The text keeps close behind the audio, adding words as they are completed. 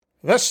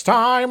This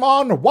time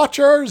on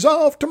Watchers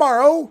of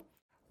Tomorrow,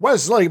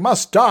 Wesley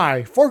must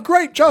die for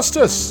great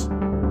justice.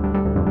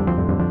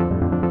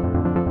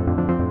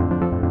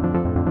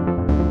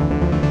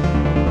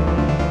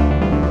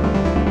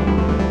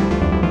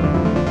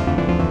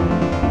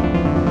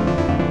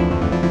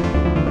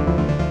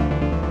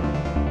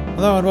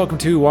 Hello and welcome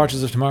to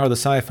Watchers of Tomorrow, the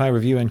sci-fi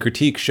review and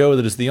critique show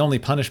that is the only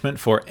punishment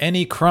for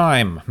any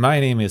crime. My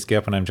name is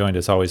Gep and I'm joined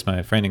as always by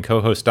my friend and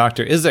co-host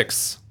Dr.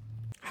 Isix.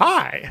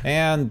 Hi.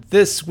 And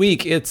this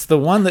week it's the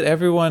one that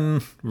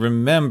everyone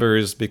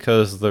remembers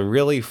because the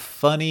really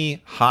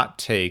funny hot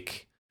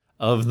take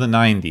of the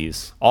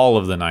 90s, all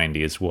of the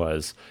 90s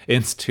was,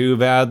 it's too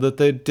bad that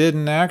they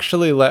didn't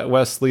actually let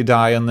Wesley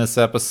die in this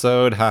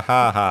episode, ha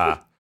ha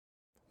ha.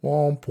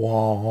 Womp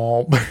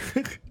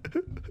womp.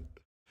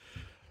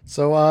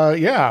 So,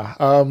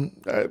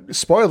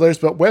 spoilers,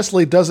 but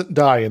Wesley doesn't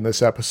die in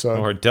this episode.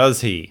 Or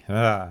does he?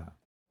 Ah.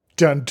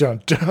 Dun,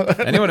 dun, dun.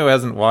 Anyone who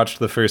hasn't watched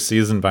the first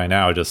season by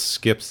now just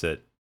skips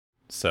it.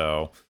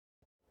 So.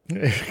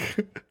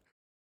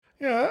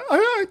 Yeah,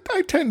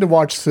 I tend to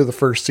watch through the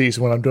first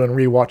season when I'm doing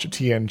rewatch of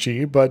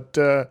TNG, but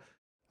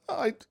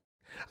I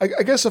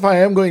guess if I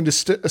am going to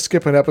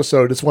skip an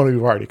episode, it's one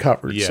we've already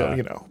covered, yeah. So,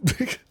 you know.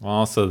 Well,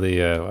 also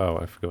the,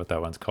 I forget what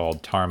that one's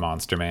called, Tar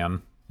Monster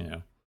Man, you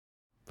know.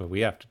 But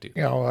we have to do.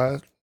 You know,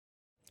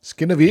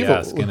 Skin of Evil.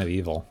 Yeah, Skin of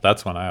Evil.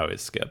 That's one I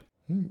always skip.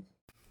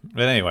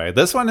 But anyway,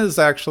 this one is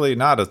actually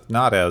not as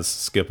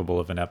skippable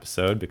of an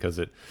episode because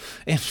it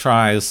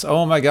tries.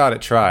 Oh my god,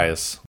 it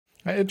tries.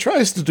 It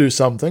tries to do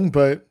something,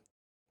 but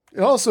it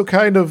also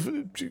kind of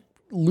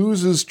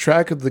loses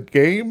track of the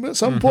game at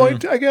some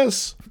point, I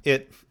guess.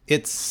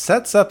 It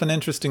sets up an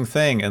interesting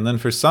thing and then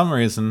for some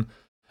reason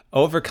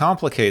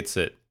overcomplicates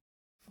it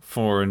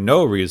for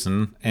no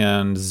reason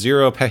and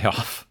zero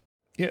payoff.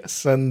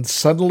 Yes, and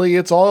suddenly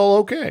it's all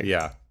okay.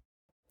 Yeah.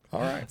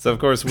 All right. So, of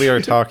course, we are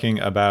talking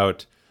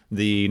about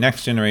the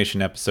Next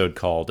Generation episode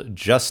called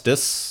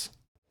Justice,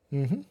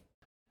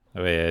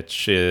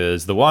 which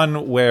is the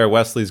one where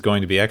Wesley's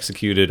going to be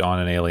executed on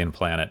an alien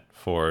planet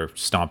for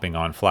stomping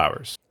on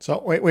flowers.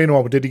 So, wait a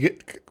moment. Did he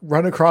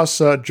run across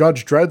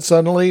Judge Dredd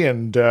suddenly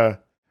and,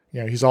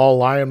 he's all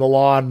lying on the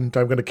law and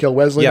I'm going to kill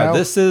Wesley now? Yeah,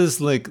 this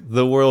is like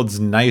the world's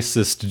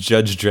nicest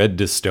Judge Dredd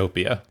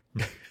dystopia.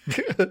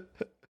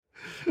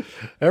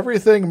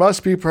 Everything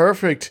must be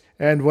perfect,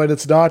 and when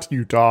it's not,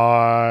 you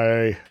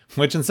die.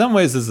 Which in some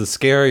ways is a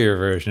scarier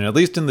version. At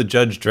least in the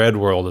Judge Dredd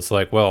world, it's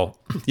like, well,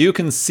 you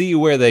can see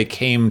where they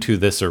came to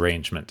this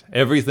arrangement.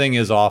 Everything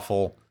is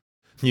awful.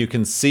 You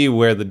can see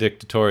where the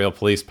dictatorial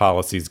police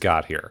policies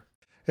got here.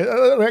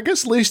 I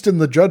guess at least in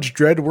the Judge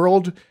Dredd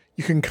world,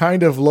 you can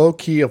kind of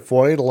low-key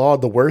avoid a lot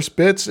of the worst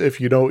bits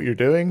if you know what you're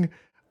doing.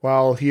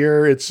 While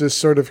here, it's just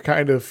sort of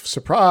kind of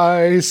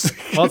surprise.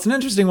 Well, it's an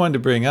interesting one to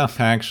bring up,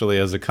 actually,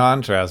 as a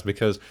contrast,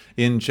 because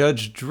in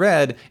Judge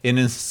Dredd, it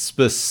is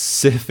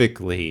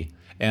specifically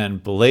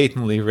and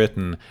blatantly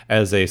written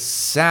as a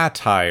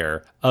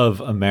satire of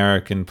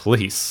American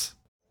police.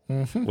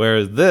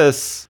 Whereas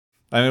this,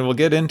 I mean, we'll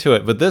get into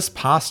it, but this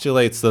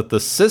postulates that the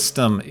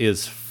system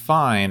is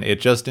fine. It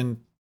just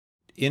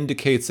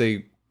indicates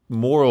a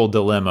moral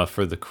dilemma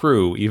for the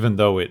crew, even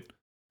though it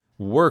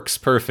works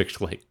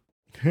perfectly.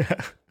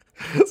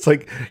 It's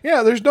like,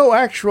 yeah, there's no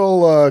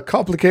actual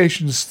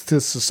complications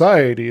to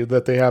society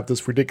that they have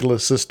this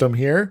ridiculous system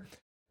here.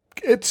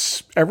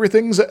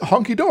 Everything's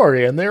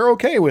hunky-dory, and they're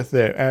okay with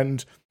it.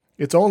 And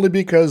it's only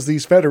because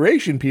these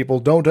Federation people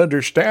don't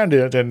understand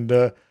it and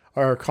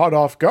are caught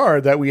off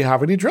guard that we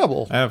have any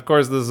trouble. And of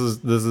course, this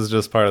is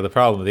just part of the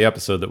problem of the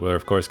episode that we're,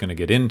 of course, going to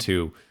get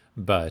into.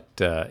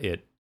 But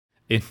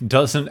it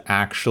doesn't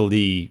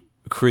actually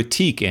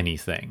critique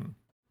anything.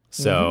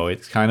 So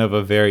it's kind of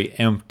a very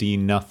empty,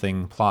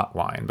 nothing plot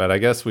line. But I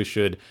guess we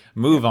should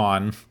move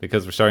on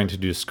because we're starting to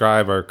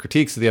describe our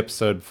critiques of the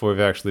episode before we've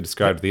actually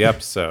described the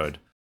episode.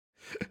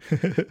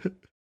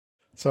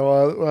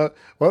 So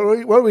what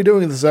are we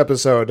doing in this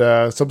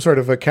episode? Some sort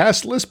of a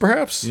cast list,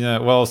 perhaps? Yeah,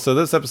 well, so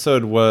this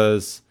episode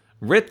was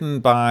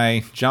written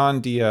by John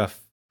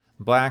D.F.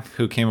 Black,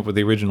 who came up with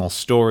the original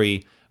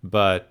story,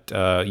 but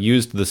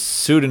used the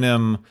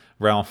pseudonym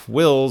Ralph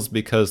Wills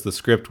because the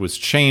script was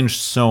changed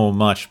so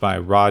much by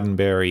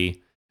Roddenberry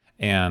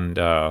and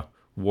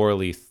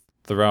Worley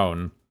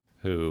Throne,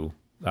 who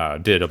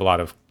did a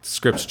lot of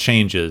script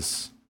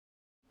changes,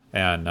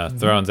 and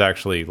Throne's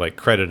actually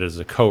credited as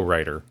a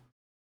co-writer.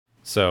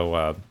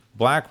 So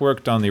Black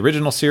worked on the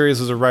original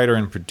series as a writer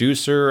and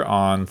producer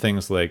on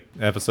things like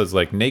episodes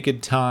like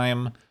Naked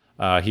Time.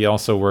 He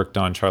also worked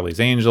on Charlie's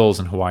Angels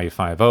and Hawaii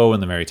Five-0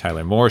 and The Mary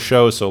Tyler Moore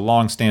Show, so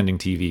long-standing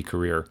TV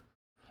career.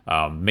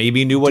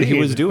 Maybe knew what he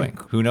was doing.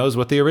 Who knows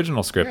what the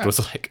original script was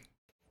like.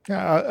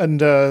 Yeah, and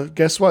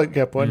guess what,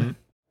 Gepwin?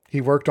 He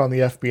worked on the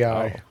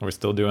FBI. Oh, we're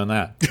still doing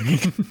that.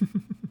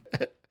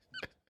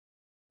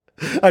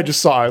 I just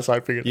saw it, so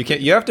I figured.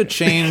 You have to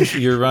change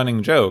your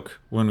running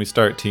joke when we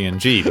start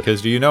TNG,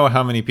 because do you know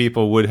how many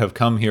people would have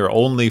come here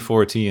only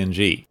for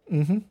TNG?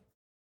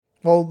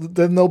 Well,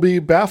 then they'll be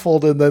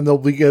baffled, and then they'll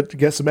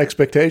get some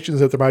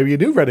expectations that there might be a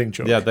new running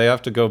joke. Yeah, they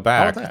have to go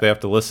back. that? They have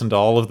to listen to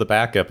all of the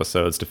back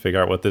episodes to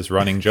figure out what this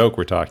running joke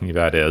we're talking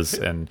about is.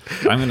 And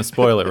I'm going to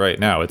spoil it right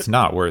now. It's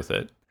not worth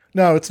it.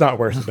 No, it's not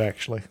worth it,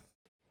 actually.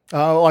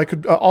 I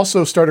could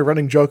also start a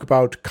running joke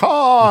about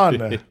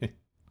Khan,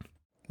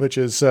 which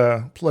is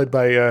played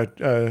by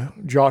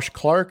Josh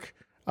Clark.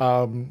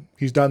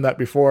 He's done that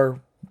before.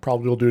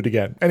 Probably will do it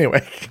again.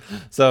 Anyway.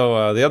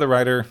 So the other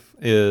writer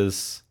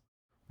is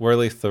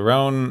Worley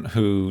Theron,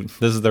 who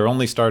this is their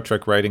only Star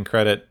Trek writing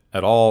credit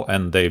at all,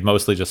 and they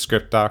mostly just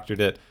script doctored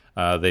it.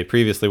 They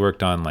previously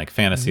worked on like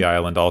Fantasy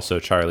Island, also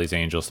Charlie's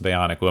Angels, The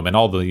Bionic Woman,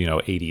 all the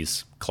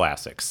 80s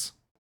classics.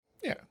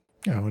 Yeah,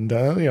 and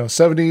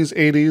 70s,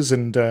 80s,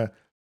 and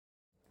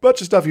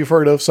bunch of stuff you've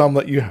heard of, some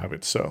that you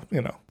haven't. So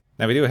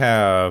Now we do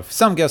have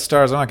some guest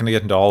stars. I'm not going to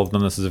get into all of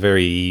them. This is a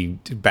very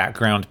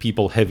background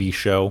people heavy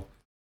show.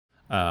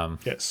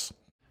 Yes,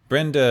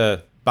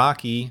 Brenda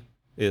Baki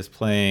is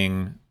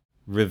playing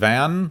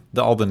Rivan.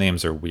 All the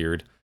names are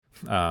weird.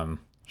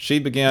 She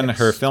began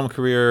her film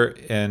career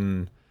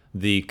in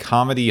the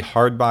comedy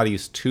Hard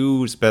Bodies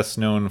 2, is best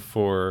known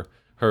for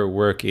her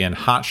work in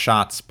Hot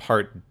Shots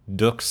Part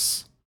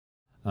Deux,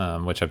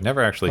 which I've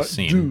never actually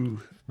seen.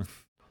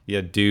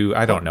 Yeah,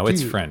 I don't know.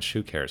 It's French.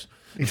 Who cares?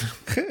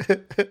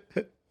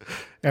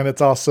 And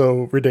it's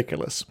also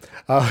ridiculous.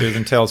 She was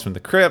in Tales from the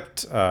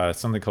Crypt,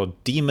 something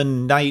called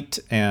Demon Knight,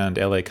 and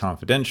LA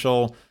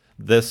Confidential.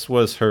 This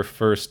was her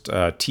first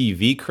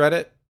TV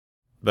credit,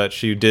 but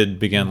she did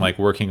begin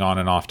working on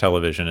and off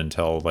television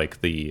until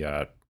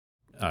the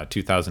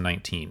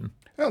 2019.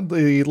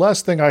 The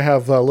last thing I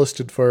have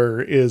listed for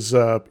her is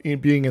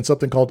being in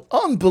something called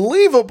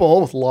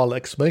Unbelievable, with a lot of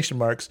exclamation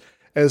marks,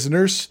 as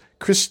Nurse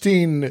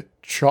Christine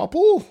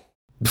Choppel.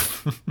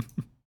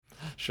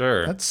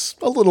 Sure. That's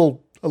a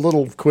little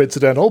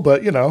coincidental,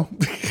 but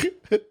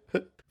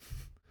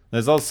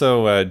There's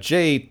also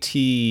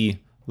J.T.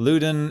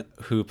 Luden,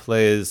 who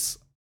plays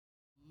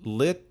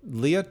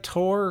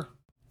Leotor.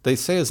 They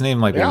say his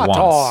name once.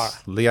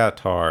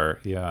 Leotar,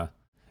 yeah.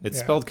 It's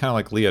spelled kind of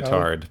like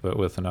leotard, but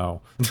with an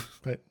O.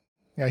 But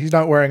yeah, he's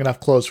not wearing enough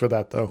clothes for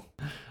that, though.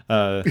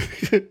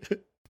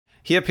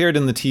 He appeared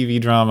in the TV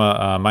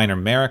drama Minor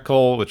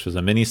Miracle, which was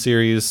a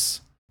miniseries,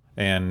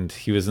 and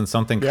he was in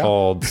something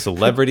called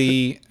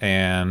Celebrity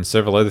and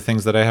several other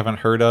things that I haven't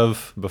heard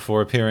of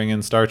before appearing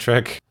in Star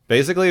Trek.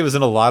 Basically, he was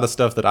in a lot of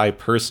stuff that I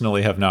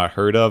personally have not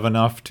heard of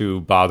enough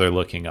to bother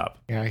looking up.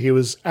 Yeah, he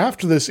was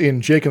after this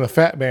in Jake and the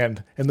Fat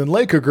Man, and then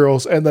Laker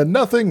Girls, and then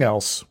nothing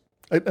else.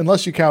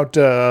 Unless you count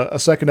a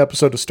second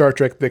episode of Star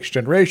Trek Next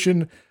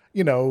Generation,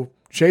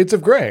 Shades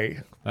of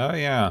Grey. Oh,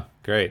 yeah.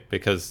 Great,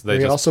 because they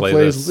just also play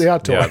plays this.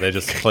 Leotor. Yeah, they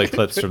just play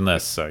clips from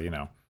this, so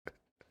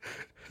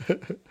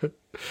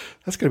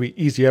That's going to be an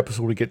easy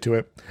episode to get to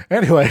it.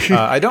 Anyway.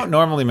 I don't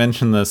normally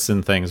mention this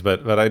in things,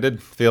 but I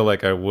did feel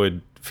like I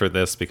would for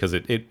this because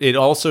it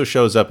also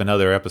shows up in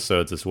other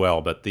episodes as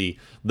well. But the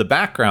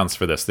backgrounds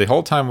for this, the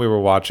whole time we were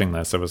watching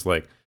this, I was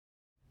like,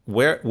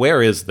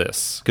 where is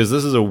this? Because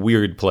this is a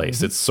weird place.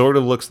 Mm-hmm. It sort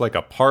of looks like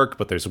a park,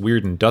 but there's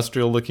weird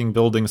industrial looking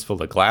buildings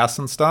full of glass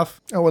and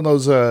stuff. Oh, and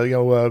those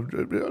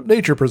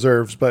nature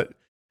preserves, but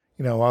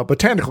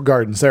botanical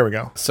gardens. There we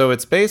go. So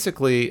it's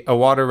basically a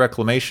water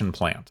reclamation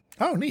plant.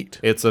 Oh, neat.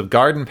 It's a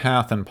garden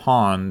path and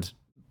pond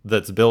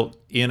that's built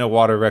in a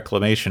water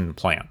reclamation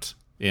plant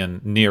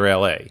near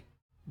LA.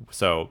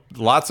 So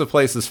lots of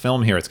places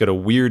film here. It's got a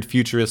weird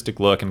futuristic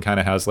look and kind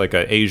of has like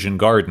an Asian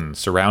garden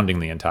surrounding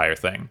the entire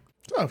thing.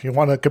 So if you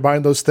want to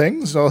combine those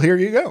things, well, here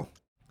you go.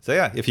 So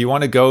yeah, if you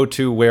want to go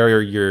to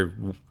where your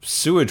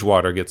sewage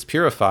water gets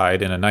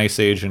purified in a nice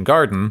Asian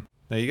garden,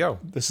 there you go.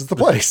 This is the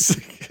place.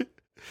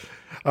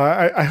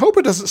 I hope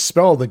it doesn't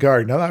smell in the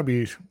garden. Now, that would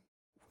be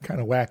kind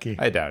of wacky.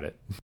 I doubt it.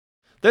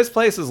 There's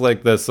places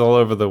like this all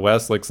over the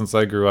West. Like since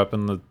I grew up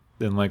in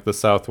the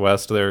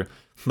Southwest,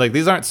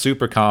 these aren't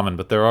super common,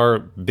 but there are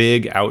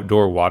big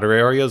outdoor water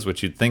areas,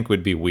 which you'd think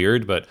would be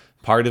weird, but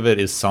part of it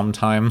is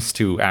sometimes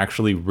to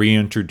actually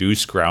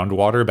reintroduce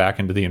groundwater back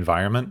into the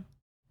environment.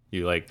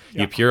 You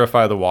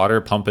purify the water,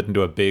 pump it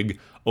into a big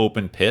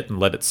open pit, and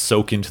let it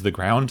soak into the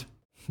ground.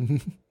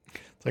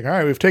 It's like, all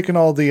right, we've taken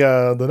all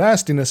the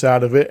nastiness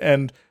out of it,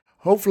 and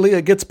hopefully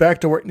it gets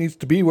back to where it needs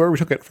to be, where we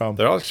took it from.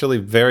 They're actually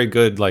very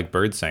good,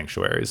 bird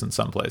sanctuaries in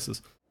some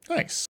places.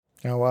 Nice.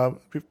 Now,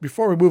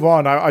 before we move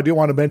on, I do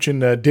want to mention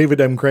David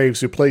M.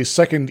 Graves, who plays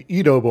Second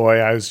Edo Boy.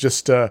 I was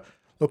just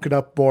looking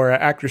up more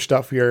actor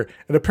stuff here,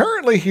 and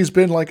apparently he's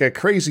been a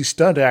crazy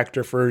stunt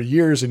actor for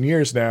years and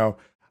years now.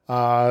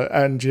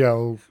 And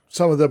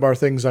some of them are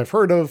things I've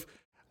heard of.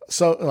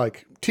 So,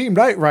 like Team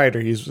Knight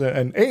Rider, he's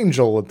an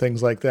angel and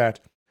things like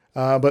that.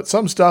 But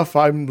some stuff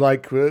I'm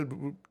like,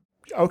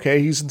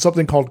 okay, he's in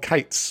something called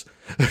Kites.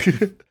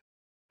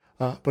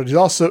 But he's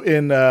also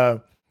in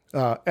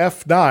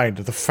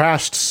F9, The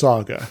Fast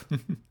Saga.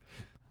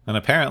 And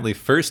apparently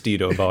First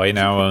Edo Boy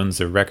now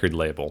owns a record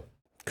label.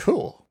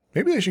 Cool.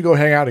 Maybe they should go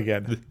hang out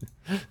again.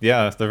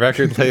 Yeah, the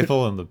record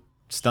label and the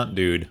stunt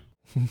dude.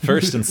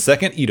 First and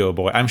Second Edo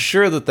Boy. I'm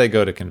sure that they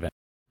go to conventions.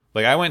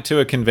 Like, I went to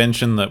a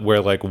convention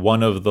where, like,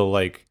 one of the,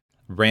 like,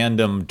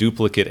 random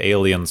duplicate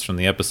aliens from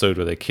the episode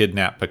where they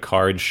kidnapped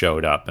Picard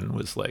showed up and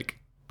was, like,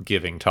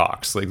 giving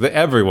talks. Like,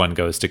 everyone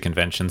goes to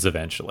conventions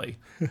eventually.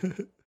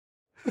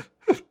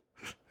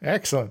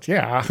 Excellent,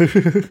 yeah.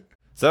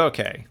 So,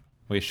 okay,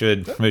 we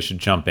should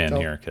jump in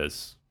here,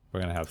 because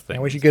we're going to have things.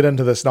 And we should get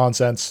into this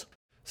nonsense.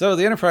 So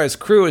the Enterprise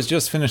crew has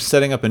just finished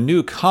setting up a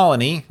new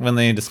colony when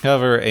they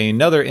discover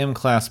another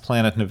M-class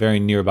planet in a very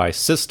nearby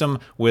system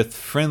with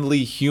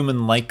friendly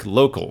human-like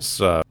locals.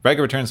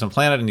 Riker returns from the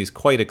planet and he's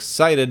quite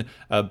excited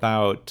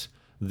about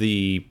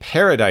the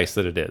paradise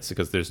that it is,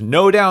 because there's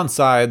no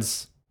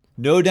downsides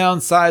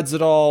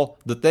at all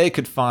that they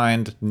could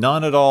find,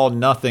 none at all,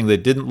 nothing. They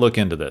didn't look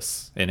into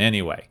this in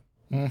any way.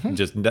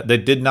 Mm-hmm. They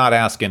did not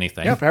ask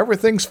anything. Yep,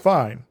 everything's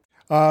fine.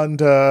 And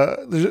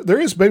there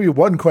is maybe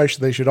one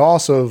question they should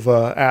also have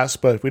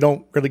asked, but we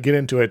don't really get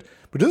into it.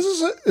 But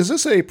is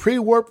this a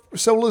pre-warp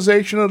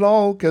civilization at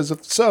all? Because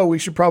if so, we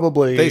should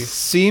probably... They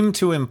seem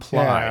to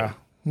imply.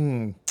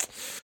 Yeah.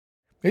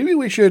 Maybe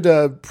we should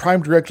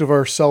prime directive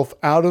ourselves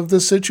out of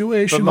this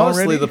situation. But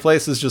mostly already. The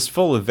place is just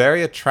full of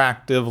very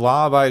attractive,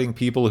 law-abiding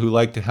people who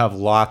like to have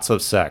lots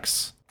of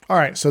sex. All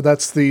right, so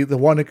that's the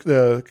one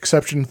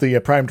exception to the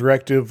prime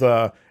directive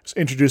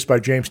introduced by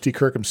James T.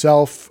 Kirk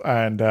himself,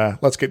 and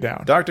let's get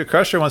down. Dr.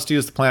 Crusher wants to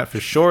use the planet for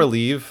shore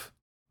leave.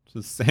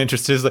 It's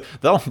interesting.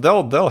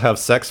 They'll have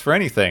sex for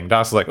anything.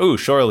 Doc's like, ooh,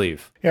 shore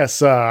leave.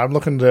 Yes, I'm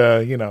looking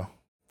to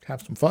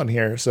have some fun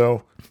here.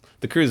 So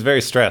the crew is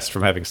very stressed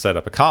from having set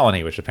up a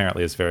colony, which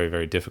apparently is a very,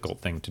 very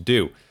difficult thing to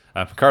do.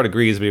 Picard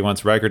agrees, but he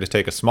wants Riker to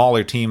take a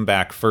smaller team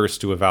back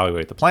first to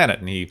evaluate the planet,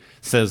 and he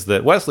says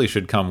that Wesley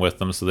should come with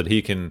them so that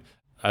he can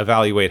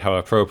evaluate how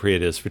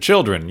appropriate it is for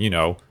children,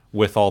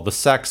 with all the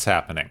sex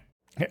happening.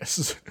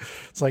 Yes.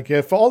 It's like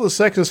if all the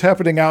sex is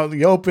happening out in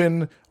the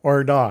open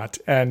or not.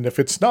 And if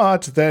it's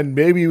not, then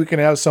maybe we can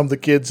have some of the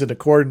kids in a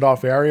cordoned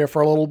off area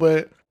for a little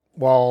bit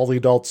while all the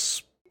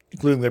adults,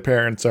 including their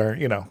parents, are,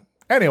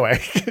 Anyway.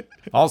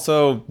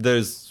 Also,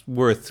 there's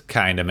worth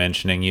kind of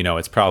mentioning,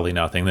 it's probably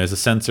nothing. There's a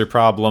sensor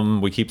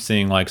problem. We keep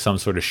seeing like some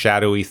sort of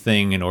shadowy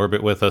thing in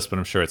orbit with us, but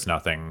I'm sure it's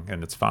nothing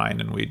and it's fine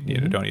and we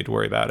don't need to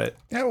worry about it.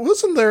 Yeah,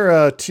 wasn't there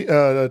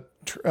a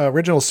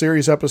original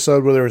series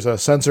episode where there was a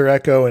sensor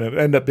echo and it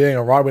ended up being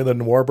a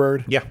Romulan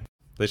warbird? Yeah,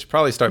 they should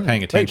probably start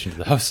paying attention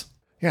to those.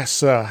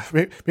 Yes,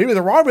 maybe the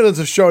Romulans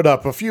have showed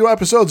up a few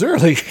episodes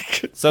early.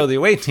 So the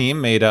away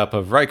team, made up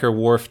of Riker,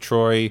 Worf,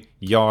 Troy,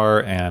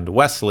 Yar, and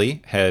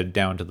Wesley, head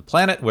down to the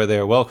planet where they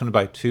are welcomed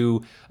by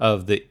two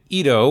of the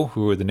Edo,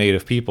 who are the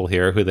native people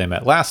here, who they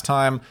met last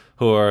time,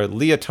 who are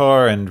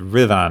Leotor and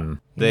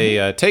Rivan.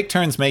 They take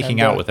turns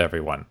making out with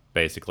everyone,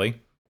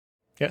 basically.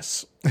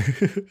 Yes,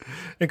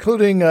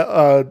 including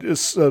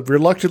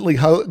reluctantly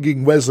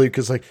hugging Wesley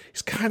because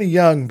he's kind of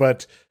young,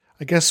 but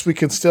I guess we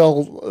can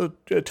still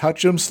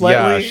touch him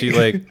slightly.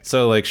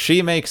 Yeah,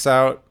 she makes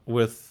out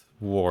with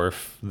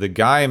Worf. The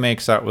guy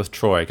makes out with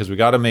Troy, because we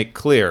got to make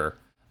clear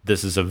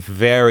this is a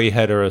very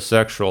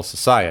heterosexual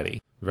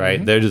society, right?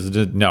 Mm-hmm.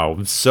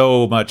 There's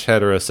so much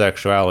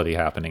heterosexuality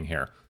happening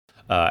here.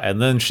 And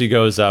then she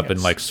goes up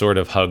and sort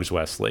of hugs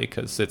Wesley,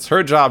 because it's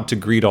her job to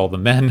greet all the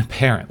men,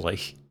 apparently.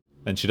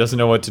 And she doesn't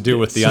know what to do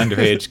with the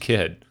underage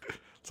kid.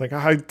 It's like,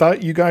 I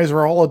thought you guys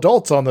were all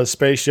adults on this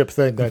spaceship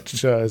thing that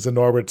is in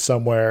orbit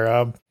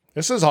somewhere.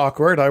 This is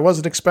awkward. I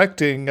wasn't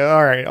expecting.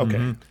 All right, okay.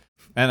 Mm-hmm.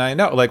 And I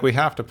know, we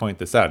have to point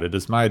this out. It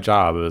is my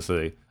job as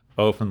a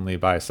openly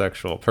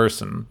bisexual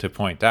person to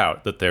point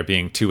out that they're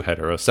being too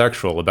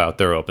heterosexual about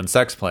their open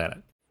sex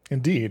planet.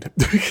 Indeed.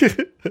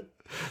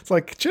 It's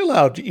like, chill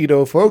out,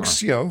 Edo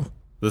folks,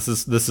 This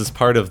is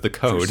part of the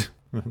code.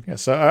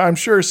 Yes, I'm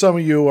sure some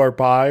of you are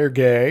bi or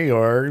gay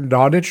or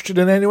not interested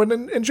in anyone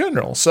in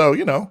general, so,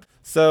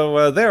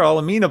 So they're all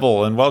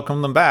amenable and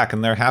welcome them back,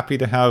 and they're happy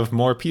to have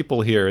more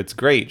people here. It's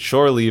great.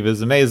 Shore leave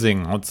is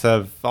amazing. Let's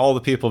have all the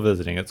people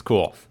visiting. It's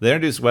cool. They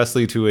introduce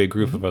Wesley to a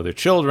group of other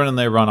children, and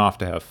they run off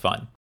to have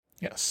fun.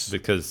 Yes.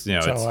 Because,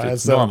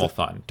 it's normal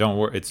fun. Don't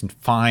worry. It's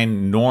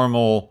fine,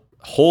 normal,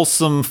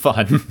 wholesome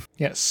fun.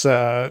 Yes.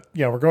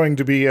 We're going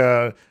to be...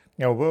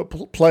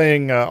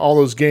 playing all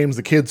those games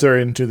the kids are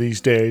into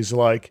these days,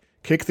 like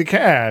kick the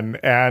can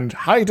and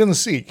hide and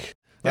seek.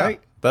 Right?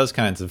 Yeah, those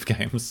kinds of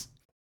games.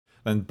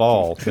 And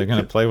ball. They're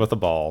going to play with a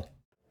ball.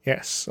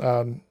 Yes.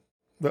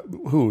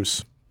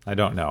 Whose? I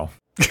don't know.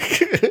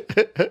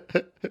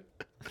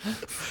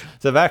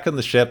 So back on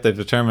the ship, they've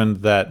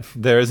determined that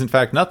there is in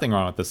fact nothing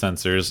wrong with the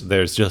sensors.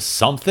 There's just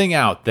something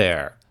out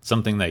there.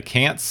 Something they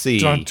can't see.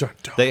 Dun, dun,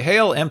 dun. They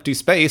hail empty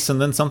space and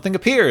then something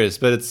appears,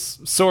 but it's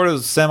sort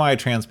of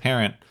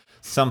semi-transparent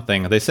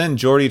something. They send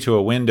Geordi to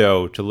a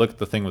window to look at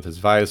the thing with his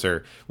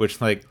visor, which,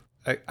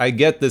 I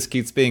get this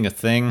keeps being a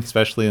thing,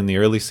 especially in the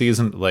early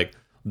season.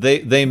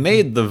 They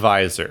made the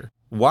visor.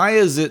 Why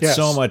is it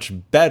so much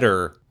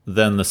better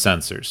than the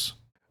sensors?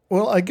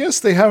 Well, I guess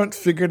they haven't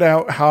figured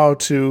out how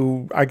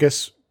to,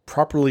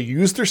 properly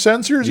use their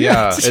sensors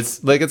yet.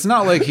 Yeah, it's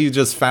not like he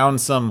just found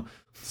some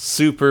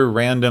super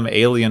random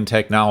alien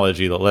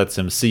technology that lets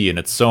him see, and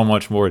it's so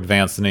much more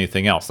advanced than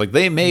anything else.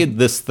 They made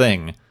this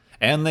thing,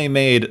 and they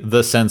made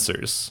the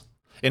sensors.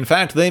 In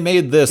fact, they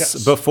made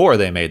this before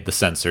they made the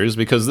sensors,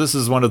 because this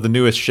is one of the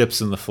newest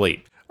ships in the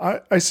fleet.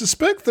 I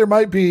suspect there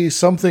might be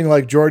something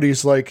like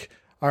Geordi's like,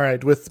 all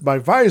right, with my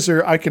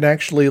visor, I can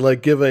actually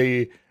like give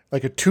a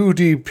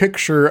 2D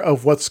picture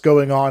of what's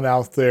going on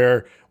out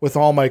there with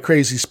all my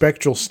crazy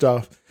spectral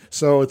stuff.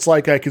 So it's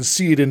like I can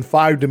see it in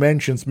 5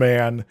 dimensions,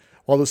 man.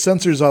 While the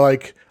sensors are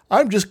like,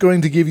 I'm just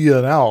going to give you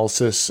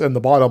analysis and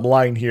the bottom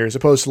line here, as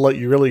opposed to let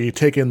you really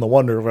take in the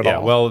wonder of it all. Yeah,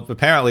 well,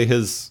 apparently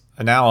his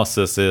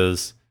analysis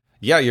is,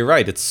 yeah, you're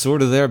right, it's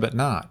sort of there, but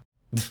not.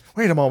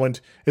 Wait a moment.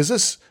 Is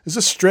this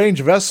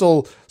strange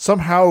vessel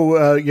somehow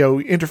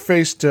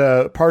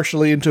interfaced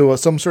partially into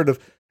some sort of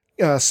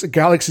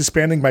galaxy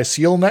spanning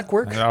mycelial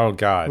network? Oh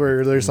God!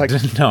 Where there's like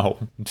no.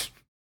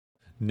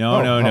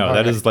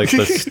 That is like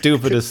the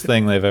stupidest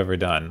thing they've ever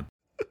done.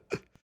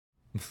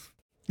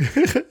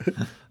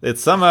 It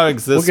somehow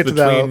exists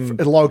between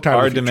a long time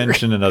our in the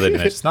dimension and other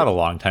dimensions. It's not a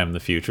long time in the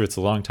future. It's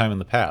a long time in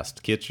the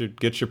past. Get your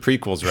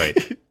prequels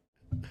right.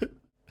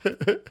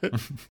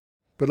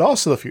 But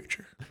also the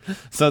future.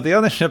 So the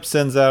other ship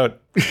sends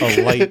out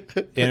a light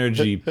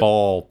energy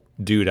ball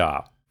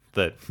doodah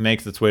that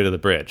makes its way to the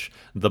bridge.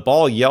 The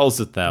ball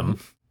yells at them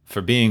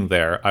for being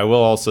there. I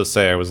will also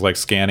say I was like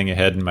scanning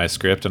ahead in my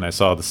script and I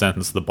saw the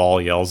sentence, the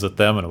ball yells at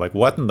them, and I'm like,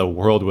 what in the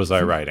world was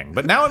I writing?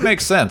 But now it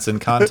makes sense in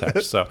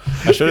context, so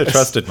I should have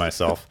trusted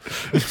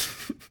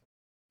myself.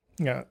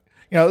 Yeah.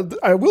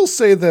 I will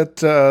say that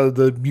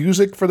the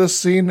music for this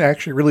scene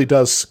actually really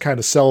does kind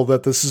of sell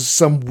that this is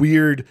some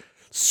weird,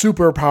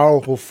 super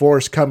powerful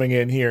force coming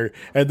in here,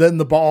 and then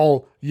the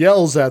ball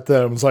yells at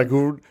them. It's like,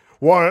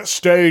 what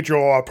stage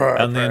your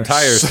purpose? And the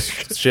entire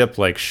ship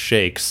like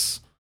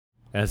shakes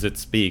as it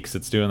speaks.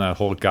 It's doing that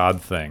whole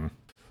God thing.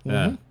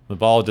 The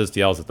ball just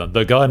yells at them.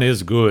 The gun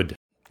is good.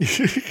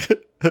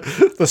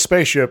 The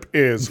spaceship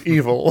is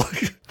evil.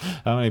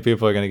 How many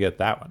people are going to get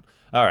that one?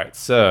 All right,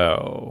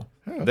 so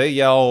they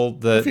yell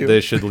that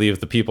they should leave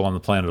the people on the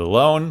planet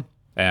alone,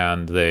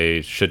 and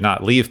they should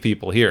not leave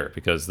people here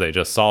because they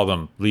just saw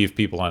them leave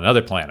people on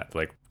another planet.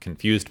 Like,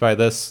 confused by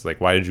this?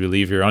 Like, why did you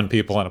leave your own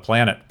people on a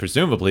planet,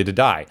 presumably to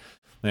die?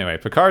 Anyway,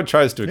 Picard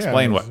tries to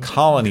explain what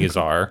colonies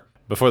are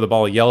before the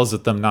ball yells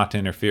at them not to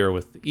interfere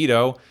with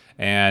Ito,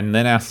 and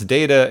then asks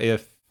Data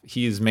if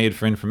he's made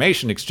for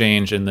information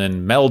exchange, and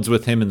then melds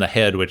with him in the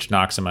head, which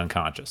knocks him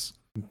unconscious.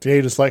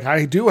 Data's like,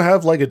 I do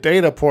have like a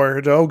data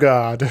port. Oh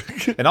God.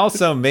 And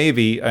also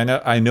maybe,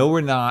 I know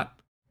we're not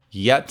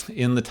yet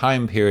in the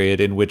time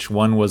period in which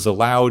one was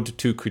allowed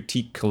to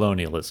critique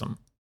colonialism,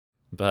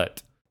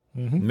 but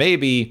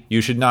maybe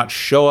you should not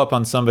show up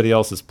on somebody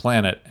else's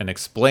planet and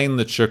explain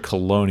that you're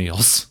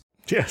colonials.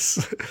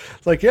 Yes.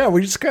 Like, yeah,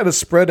 we just kind of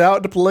spread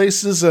out to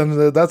places,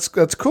 and that's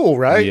cool,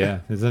 right? Yeah,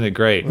 isn't it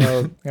great?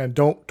 And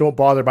don't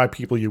bother my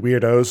people, you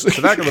weirdos.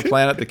 So back on the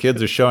planet, the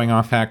kids are showing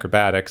off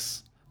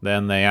acrobatics.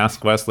 Then they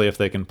ask Wesley if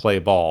they can play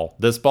ball.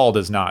 This ball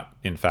does not,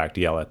 in fact,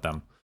 yell at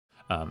them.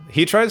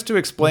 He tries to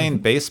explain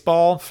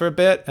baseball for a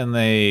bit, and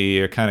they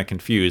are kind of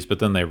confused, but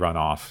then they run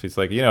off. He's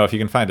like, if you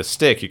can find a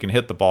stick, you can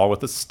hit the ball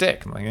with a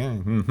stick. I'm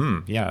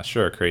like, yeah,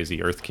 sure,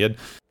 crazy Earth kid.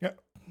 Yeah.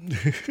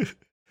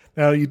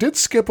 Now, you did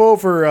skip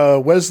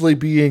over Wesley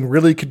being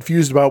really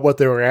confused about what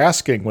they were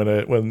asking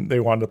when they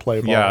wanted to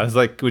play ball. Yeah, it's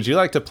like, would you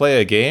like to play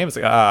a game? It's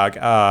like,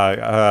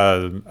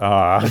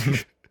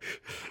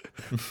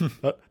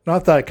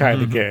 Not that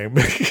kind of game.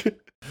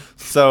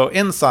 So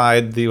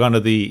inside one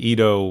of the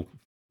Ito,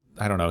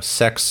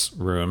 sex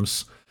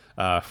rooms,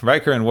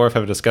 Riker and Worf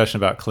have a discussion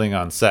about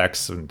Klingon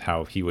sex and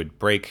how he would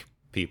break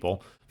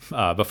people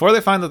before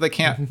they find that they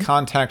can't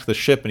contact the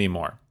ship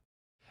anymore.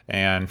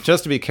 And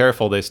just to be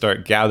careful, they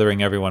start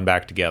gathering everyone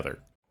back together.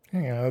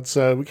 Yeah, it's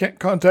we can't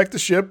contact the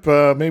ship.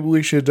 Maybe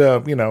we should,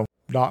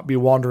 not be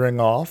wandering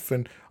off.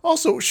 And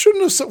also,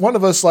 shouldn't have one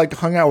of us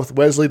hung out with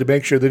Wesley to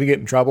make sure they didn't get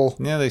in trouble?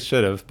 Yeah, they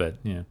should have, but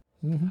yeah.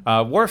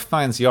 Worf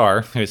finds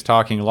Yar, who's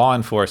talking law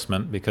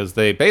enforcement, because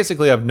they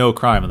basically have no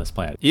crime on this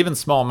planet. Even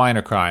small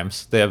minor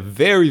crimes. They have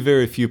very,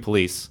 very few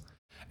police.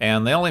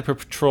 And they only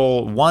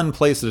patrol one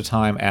place at a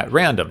time at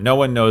random. No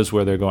one knows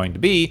where they're going to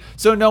be,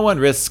 so no one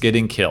risks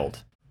getting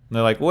killed. And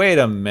they're like, wait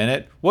a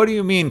minute, what do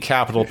you mean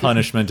capital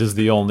punishment is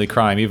the only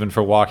crime, even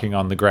for walking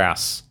on the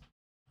grass?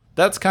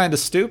 That's kind of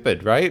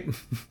stupid, right?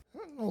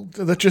 Well,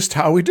 that's just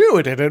how we do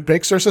it, and it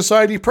makes our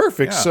society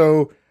perfect,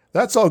 so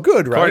that's all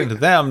good, right? According to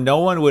them, no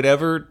one would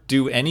ever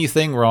do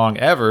anything wrong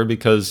ever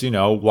because,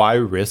 why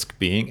risk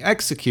being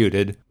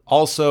executed?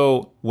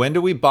 Also, when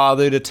do we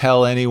bother to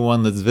tell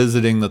anyone that's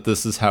visiting that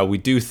this is how we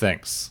do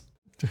things?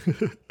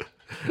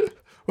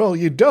 Well,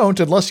 you don't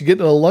unless you get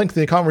in a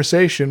lengthy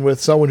conversation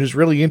with someone who's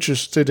really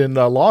interested in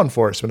law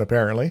enforcement,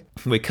 apparently.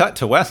 We cut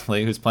to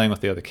Wesley, who's playing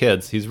with the other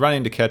kids. He's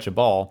running to catch a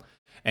ball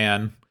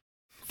and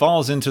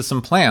falls into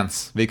some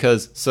plants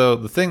so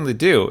the thing they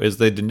do is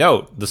they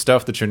denote the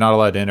stuff that you're not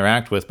allowed to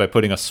interact with by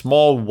putting a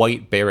small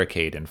white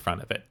barricade in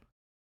front of it.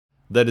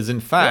 That is, in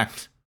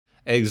fact,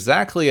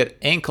 exactly at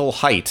ankle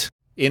height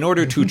in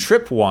order to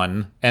trip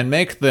one and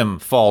make them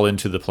fall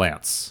into the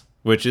plants,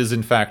 which is,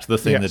 in fact, the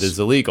thing that is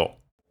illegal.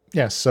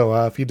 Yes,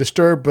 so if you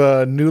disturb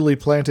newly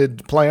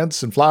planted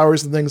plants and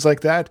flowers and things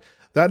like that,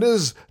 that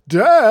is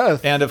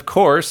death. And of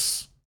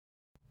course,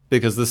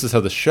 because this is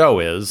how the show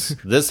is,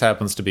 this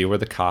happens to be where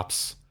the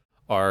cops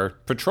are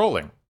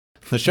patrolling.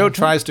 The show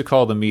tries to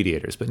call them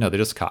mediators, but no, they're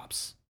just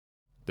cops.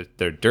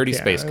 They're dirty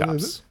space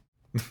cops.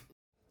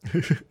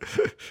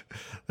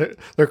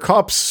 They're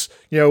cops,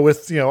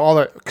 with, all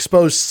that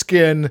exposed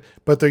skin,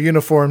 but their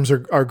uniforms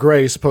are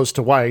gray as opposed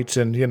to white,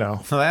 and,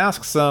 So they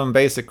ask some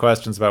basic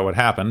questions about what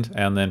happened,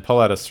 and then pull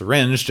out a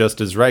syringe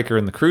just as Riker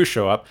and the crew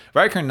show up.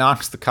 Riker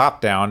knocks the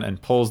cop down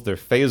and pulls their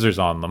phasers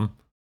on them.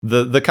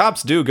 The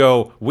cops do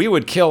go, "We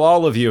would kill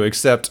all of you,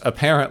 except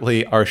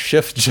apparently our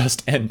shift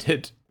just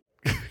ended."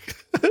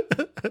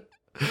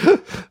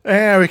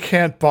 We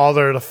can't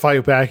bother to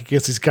fight back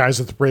against these guys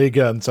with ray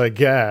guns, I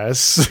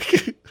guess.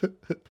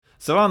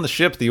 So on the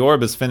ship, the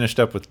orb is finished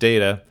up with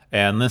data,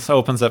 and this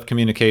opens up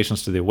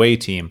communications to the away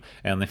team,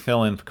 and they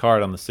fill in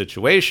Picard on the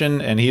situation,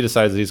 and he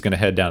decides that he's going to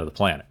head down to the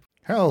planet.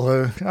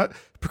 Hell,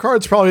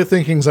 Picard's probably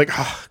thinking, he's like,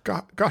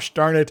 gosh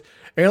darn it,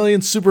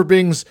 alien super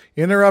beings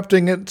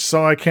interrupting it,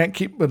 so I can't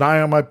keep an eye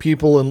on my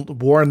people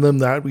and warn them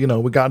that, we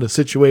got a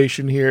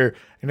situation here.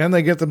 And then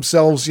they get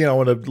themselves, in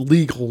a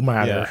legal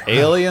matter. Yeah,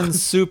 alien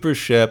super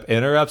ship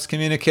interrupts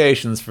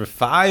communications for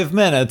 5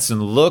 minutes,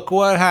 and look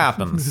what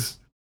happens.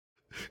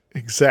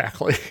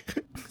 Exactly.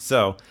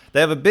 So they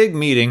have a big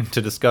meeting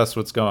to discuss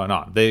what's going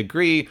on. They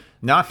agree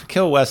not to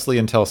kill Wesley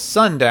until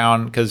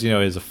sundown because,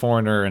 he's a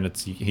foreigner and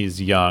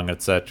he's young,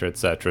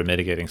 etc.,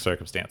 mitigating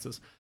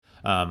circumstances.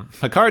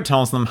 Picard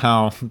tells them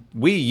how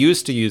we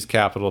used to use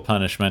capital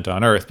punishment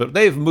on Earth, but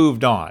they've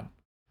moved on.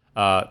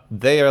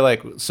 They are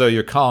like, so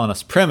you're calling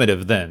us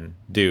primitive then,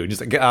 dude?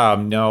 He's like,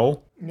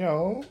 no.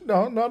 No,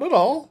 not at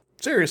all.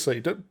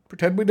 Seriously,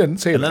 pretend we didn't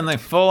say that. And then they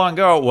full on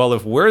go, well,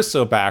 if we're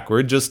so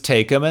backward, just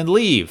take them and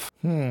leave.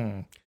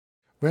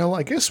 Well,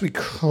 I guess we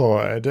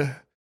could.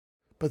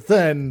 But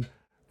then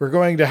we're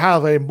going to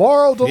have a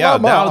moral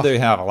dilemma. Yeah, now they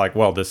have,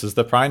 well, this is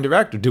the Prime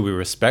Directive. Do we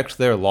respect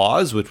their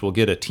laws, which will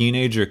get a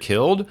teenager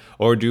killed?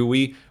 Or do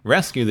we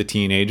rescue the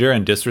teenager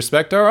and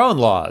disrespect our own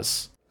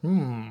laws?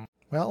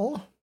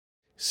 Well,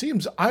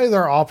 seems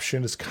either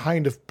option is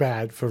kind of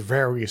bad for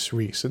various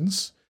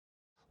reasons.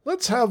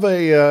 Let's have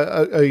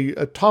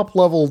a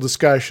top-level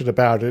discussion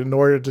about it in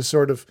order to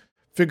sort of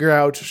figure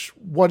out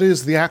what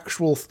is the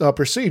actual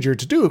procedure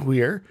to do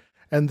here,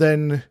 and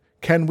then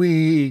can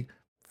we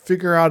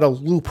figure out a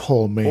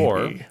loophole,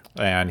 maybe?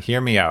 And hear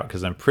me out,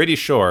 because I'm pretty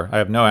sure, I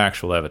have no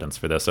actual evidence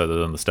for this other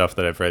than the stuff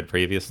that I've read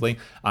previously,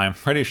 I'm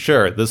pretty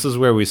sure this is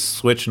where we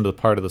switch into the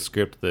part of the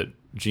script that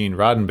Gene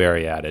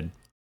Roddenberry added.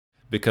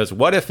 Because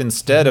what if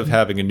instead of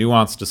having a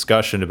nuanced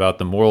discussion about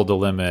the moral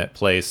dilemma at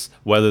place,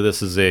 whether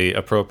this is a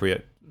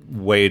appropriate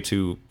way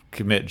to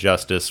commit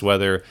justice,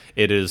 whether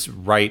it is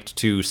right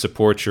to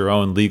support your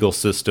own legal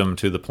system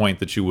to the point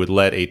that you would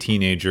let a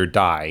teenager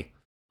die,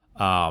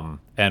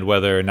 and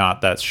whether or not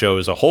that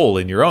shows a hole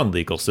in your own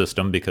legal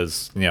system,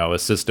 because, a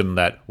system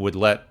that would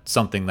let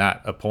something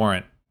that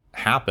abhorrent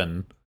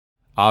happen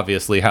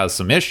obviously has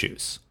some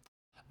issues.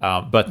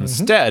 But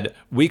instead,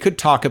 we could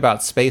talk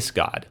about Space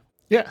God.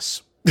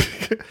 Yes.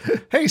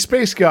 Hey,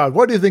 Space God,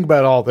 what do you think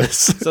about all this?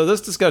 So this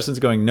discussion's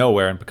going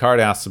nowhere, and Picard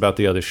asks about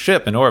the other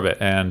ship in orbit,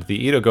 and the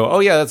Edo go, "Oh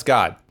yeah, that's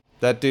God.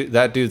 That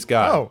dude's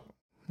God."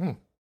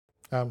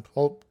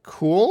 Well,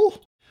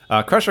 cool.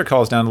 Crusher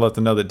calls down to let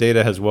them know that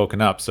Data has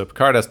woken up, so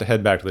Picard has to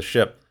head back to the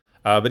ship.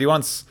 But he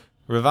wants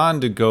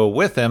Revan to go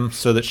with him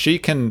so that she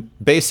can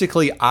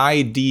basically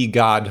ID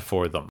God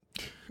for them.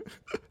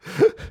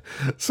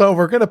 So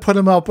we're going to put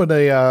him up in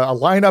a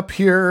lineup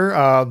here.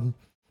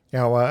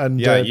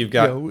 You've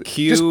got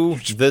Q,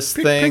 this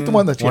thing, pick the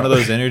one of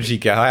those energy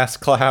gas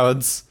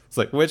clouds. It's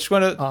like, which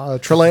one?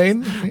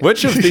 Trelane?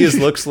 Which of these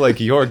looks like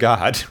your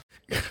God?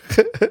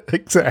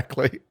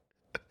 Exactly.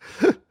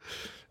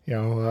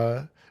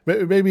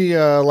 Maybe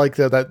like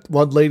that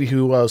one lady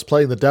who was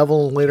playing the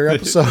devil in a later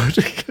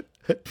episode.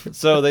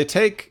 So they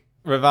take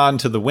Revan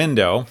to the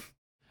window,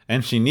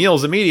 and she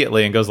kneels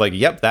immediately and goes like,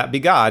 "Yep, that be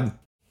God."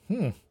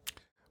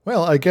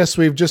 Well, I guess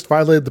we've just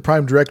violated the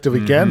Prime Directive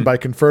again by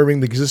confirming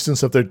the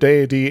existence of their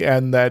deity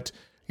and that,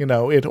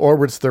 it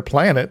orbits their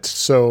planet.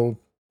 So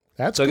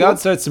that's cool. God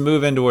starts to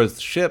move in towards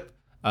the ship,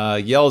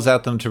 yells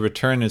at them to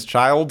return his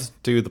child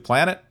to the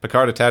planet.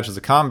 Picard attaches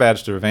a comm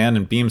badge to Revan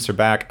and beams her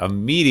back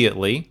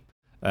immediately.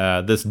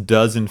 This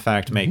does, in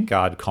fact, make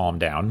God calm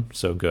down.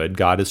 So good.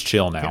 God is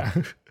chill now.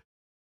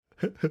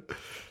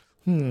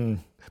 Yeah.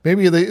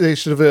 Maybe they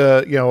should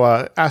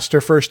have, asked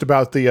her first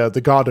about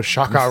the god of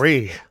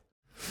Shakari.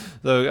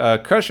 So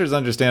Crusher's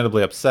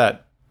understandably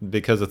upset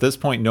because at this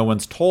point no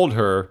one's told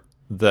her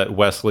that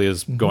Wesley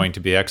is going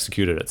to be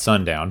executed at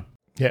sundown.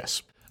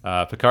 Yes.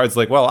 Picard's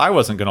like, well, I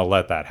wasn't going to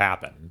let that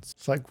happen.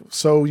 It's like,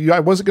 I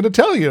wasn't going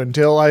to tell you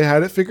until I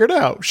had it figured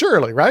out.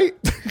 Surely, right?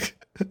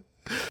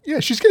 Yeah,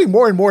 she's getting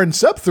more and more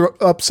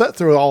upset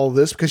through all of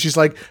this because she's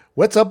like,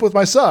 what's up with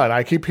my son?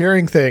 I keep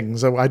hearing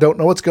things. I don't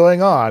know what's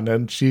going on.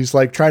 And she's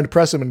like trying to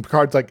press him, and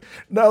Picard's like,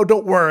 no,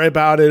 don't worry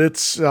about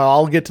it.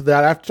 I'll get to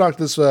that. I have to talk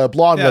to this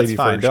blonde lady it's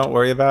fine. first. Don't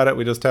worry about it.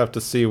 We just have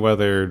to see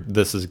whether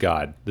this is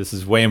God. This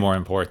is way more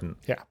important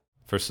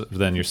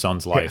than your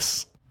son's life.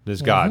 Yes.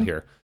 There's God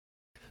here.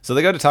 So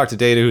they go to talk to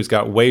Data, who's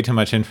got way too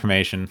much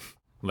information.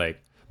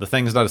 Like, the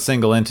thing's not a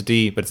single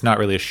entity, but it's not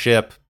really a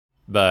ship,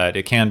 but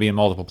it can be in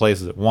multiple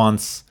places at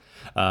once.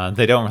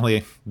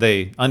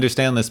 They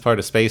understand this part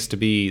of space to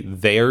be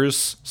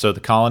theirs, so the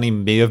colony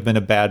may have been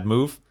a bad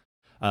move.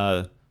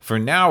 For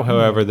now,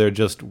 however, they're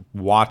just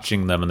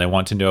watching them, and they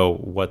want to know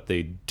what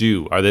they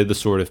do. Are they the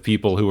sort of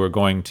people who are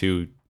going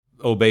to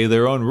obey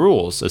their own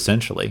rules,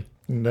 essentially?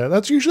 No,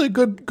 that's usually a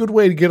good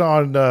way to get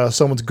on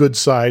someone's good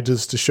side,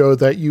 is to show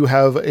that you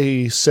have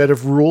a set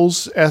of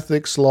rules,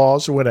 ethics,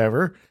 laws, or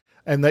whatever,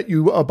 and that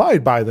you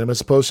abide by them,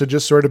 as opposed to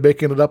just sort of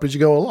making it up as you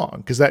go along,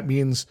 because that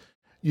means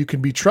you can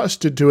be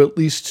trusted to at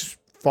least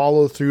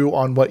follow through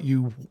on what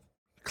you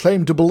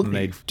claim to believe. And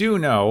they do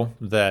know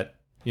that,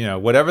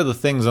 whatever the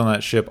things on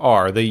that ship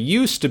are, they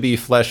used to be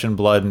flesh and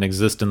blood and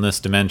exist in this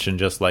dimension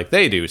just like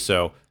they do,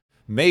 so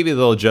maybe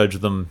they'll judge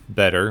them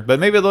better, but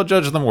maybe they'll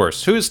judge them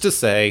worse. Who's to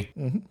say?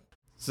 Mm-hmm.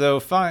 So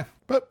fine.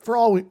 But for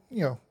all we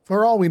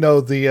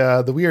know,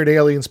 the weird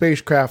alien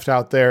spacecraft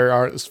out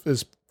there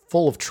is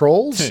full of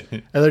trolls,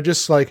 and they're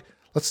just like,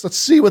 let's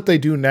see what they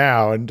do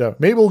now, and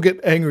maybe we'll get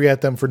angry at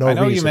them for no reason.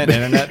 I know you meant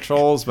internet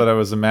trolls, but I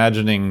was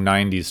imagining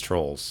 90s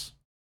trolls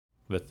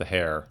with the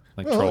hair,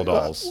 like troll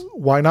dolls.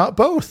 Why not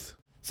both?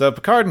 So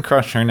Picard and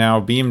Crusher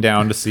now beam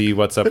down to see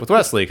what's up with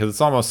Wesley, because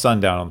it's almost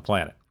sundown on the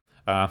planet.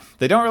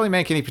 They don't really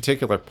make any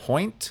particular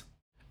point,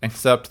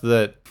 except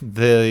that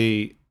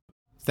they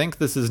think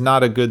this is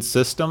not a good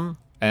system,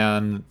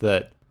 and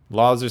that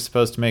laws are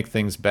supposed to make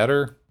things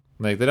better.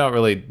 Like, they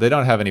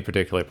don't have any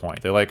particular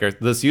point. They're like,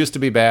 this used to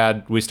be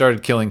bad. We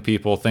started killing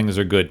people. Things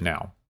are good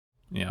now.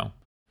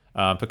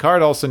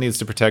 Picard also needs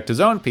to protect his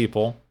own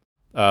people.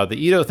 The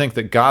Edo think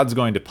that God's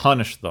going to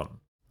punish them.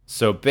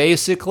 So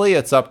basically,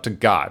 it's up to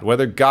God.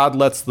 Whether God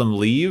lets them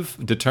leave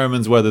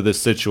determines whether this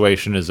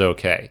situation is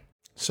okay.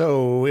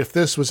 So if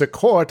this was a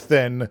court,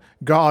 then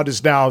God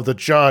is now the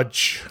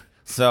judge.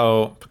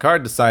 So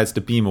Picard decides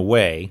to beam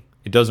away.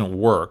 It doesn't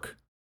work.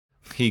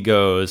 He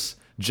goes,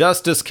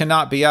 justice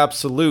cannot be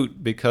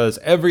absolute because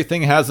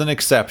everything has an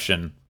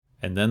exception.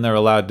 And then they're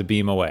allowed to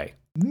beam away.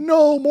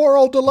 No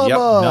moral dilemma. Yep,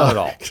 not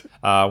at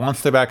all.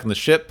 Once they're back in the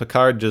ship,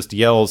 Picard just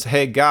yells,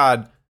 hey,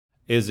 God,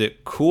 is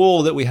it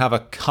cool that we have a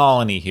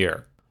colony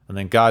here? And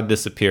then God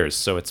disappears,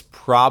 so it's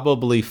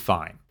probably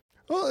fine.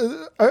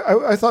 Well,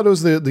 I thought it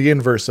was the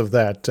inverse of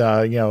that.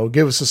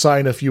 Give us a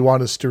sign if you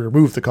want us to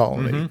remove the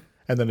colony. Mm-hmm.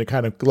 And then it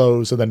kind of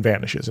glows and then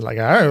vanishes. And like,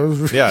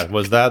 oh. Yeah,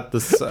 was that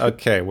this?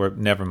 Okay,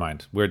 never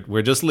mind.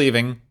 We're just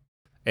leaving.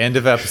 End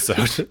of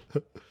episode.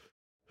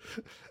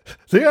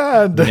 The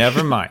end.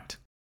 Never mind.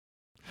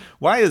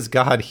 Why is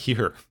God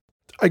here?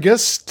 I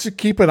guess to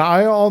keep an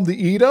eye on the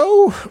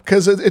Edo,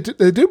 because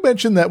they do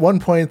mention at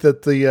one point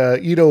that the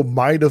Edo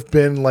might have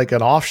been like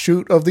an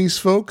offshoot of these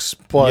folks,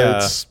 but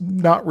it's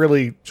not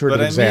really sort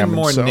of examined.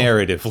 But I mean more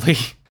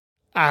narratively.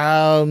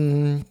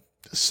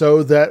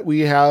 So that we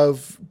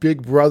have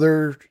Big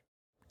Brother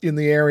in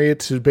the area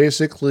to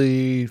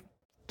basically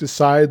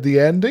decide the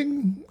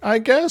ending, I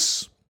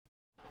guess?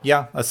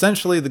 Yeah,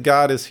 essentially the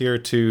God is here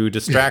to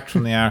distract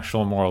from the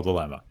actual moral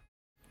dilemma.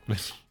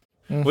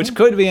 Which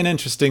could be an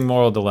interesting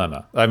moral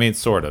dilemma. I mean,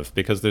 sort of,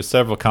 because there's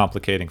several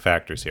complicating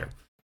factors here.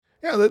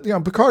 Yeah,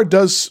 Picard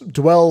does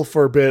dwell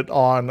for a bit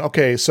on,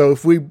 okay, so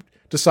if we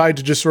decide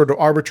to just sort of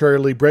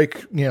arbitrarily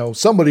break,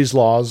 somebody's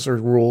laws or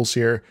rules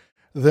here,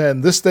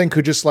 then this thing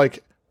could just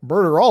like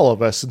murder all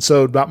of us. And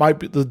so that might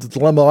be the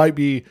dilemma might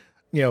be,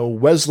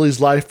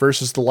 Wesley's life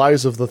versus the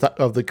lives of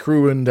the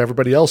crew and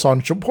everybody else on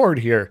board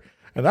here.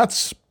 And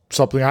that's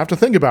something I have to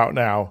think about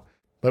now.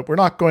 But we're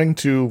not going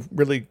to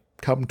really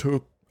come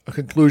to a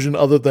conclusion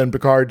other than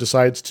Picard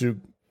decides to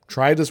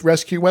try to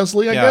rescue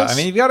Wesley, I guess. Yeah, I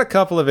mean, you've got a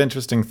couple of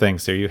interesting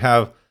things here. You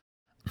have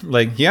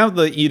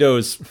the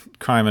Edo's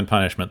crime and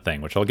punishment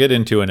thing, which I'll get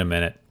into in a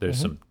minute.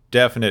 There's some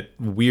definite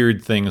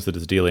weird things that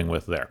it's dealing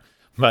with there.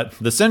 But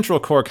the central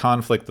core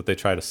conflict that they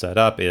try to set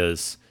up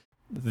is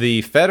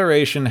the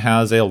Federation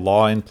has a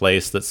law in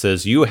place that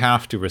says you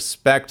have to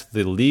respect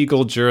the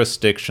legal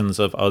jurisdictions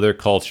of other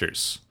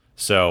cultures.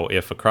 So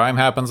if a crime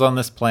happens on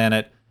this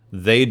planet,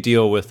 they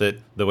deal with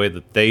it the way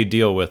that they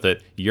deal with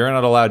it. You're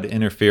not allowed to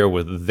interfere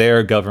with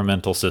their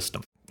governmental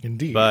system.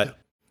 Indeed. But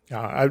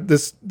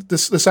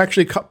this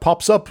actually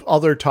pops up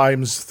other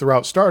times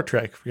throughout Star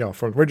Trek,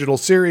 from original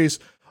series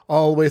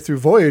all the way through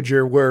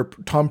Voyager, where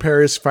Tom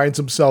Paris finds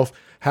himself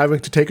having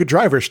to take a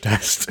driver's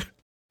test.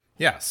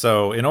 Yeah,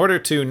 so in order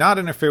to not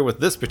interfere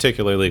with this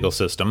particular legal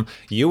system,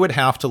 you would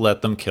have to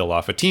let them kill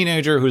off a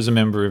teenager who's a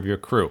member of your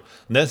crew.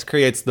 And this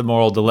creates the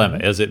moral dilemma.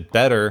 Is it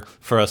better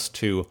for us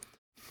to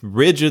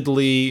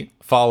rigidly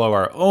follow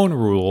our own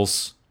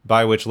rules,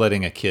 by which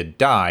letting a kid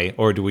die,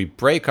 or do we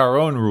break our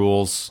own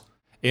rules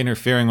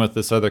interfering with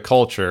this other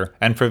culture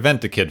and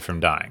prevent a kid from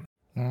dying.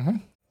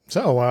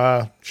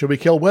 So, should we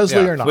kill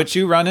Wesley or not? Which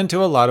you run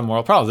into a lot of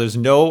moral problems. There's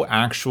no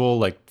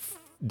actual,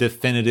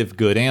 definitive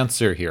good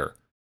answer here.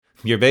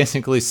 You're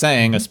basically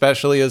saying,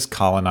 especially as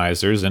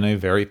colonizers in a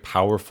very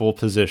powerful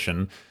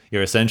position,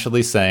 you're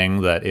essentially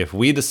saying that if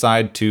we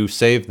decide to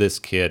save this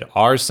kid,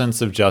 our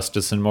sense of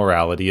justice and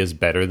morality is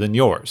better than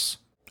yours.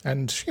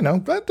 And,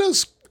 that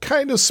does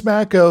kind of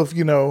smack of,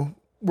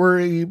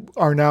 we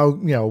are now,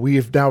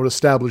 we've now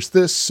established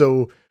this,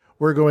 so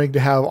we're going to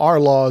have our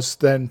laws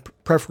then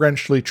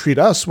preferentially treat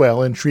us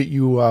well and treat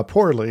you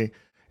poorly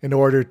in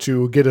order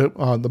to get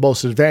the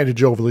most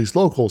advantage over these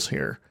locals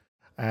here.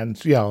 And,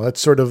 that's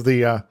sort of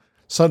the,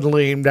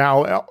 suddenly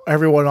now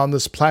everyone on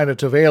this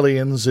planet of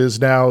aliens is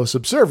now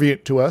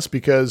subservient to us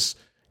because,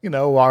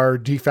 our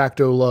de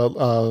facto,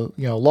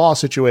 law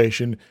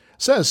situation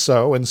says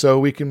so. And so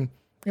we can,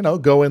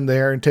 go in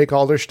there and take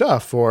all their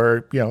stuff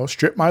or,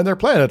 strip mine their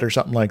planet or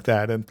something like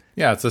that. And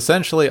yeah, it's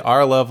essentially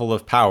our level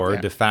of power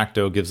de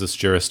facto gives us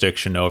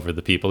jurisdiction over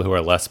the people who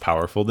are less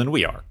powerful than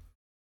we are,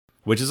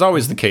 which is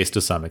always the case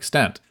to some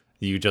extent.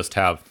 You just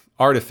have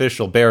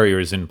artificial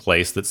barriers in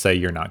place that say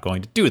you're not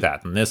going to do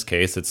that. In this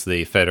case, it's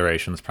the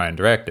Federation's Prime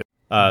Directive.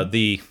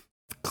 The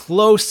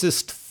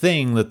closest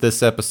thing that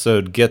this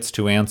episode gets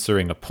to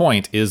answering a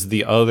point is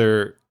the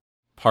other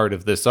part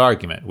of this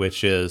argument,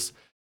 which is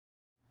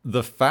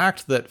the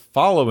fact that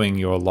following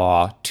your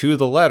law to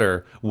the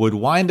letter would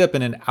wind up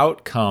in an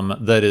outcome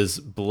that is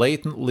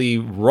blatantly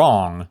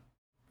wrong,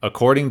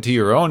 according to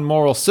your own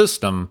moral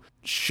system,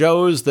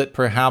 shows that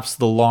perhaps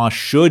the law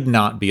should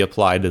not be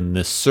applied in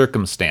this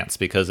circumstance,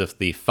 because if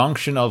the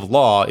function of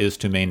law is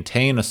to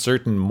maintain a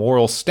certain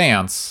moral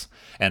stance,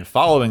 and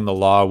following the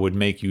law would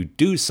make you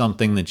do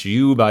something that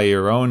you, by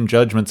your own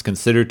judgments,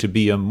 consider to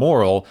be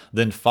immoral,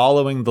 then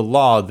following the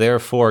law,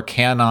 therefore,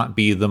 cannot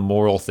be the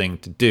moral thing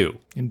to do.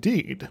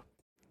 Indeed.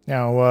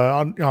 Now,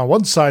 on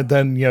one side,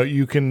 then,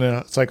 you can,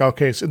 it's like,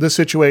 okay, so in this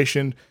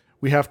situation,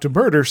 we have to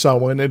murder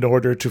someone in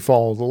order to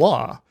follow the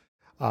law.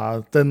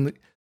 Then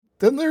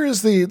there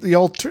is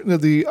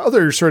the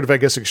other sort of, I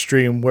guess,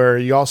 extreme, where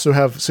you also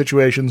have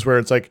situations where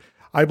it's like,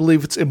 I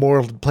believe it's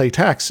immoral to pay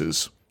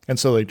taxes, and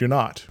so they do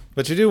not.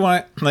 But you do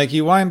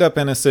you wind up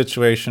in a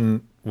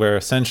situation where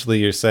essentially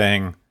you're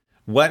saying,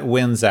 what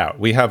wins out?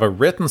 We have a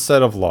written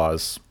set of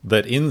laws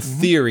that in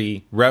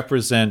theory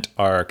represent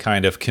our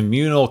kind of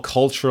communal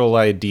cultural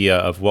idea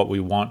of what we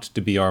want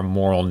to be our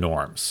moral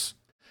norms.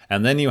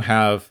 And then you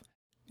have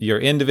your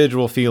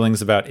individual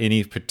feelings about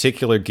any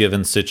particular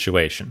given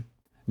situation.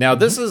 Now,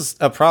 this is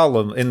a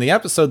problem. In the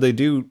episode, they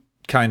do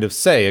kind of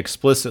say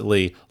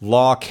explicitly,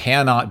 law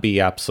cannot be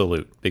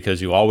absolute,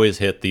 because you always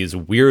hit these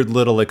weird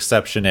little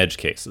exception edge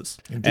cases.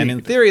 Indeed. And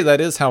in theory,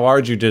 that is how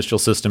our judicial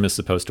system is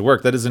supposed to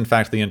work. That is, in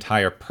fact, the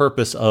entire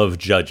purpose of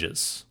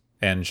judges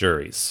and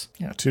juries.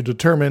 Yeah, to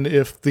determine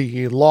if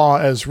the law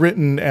as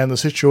written and the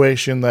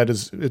situation that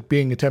is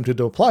being attempted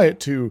to apply it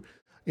to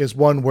is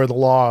one where the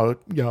law,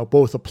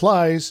 both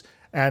applies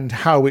and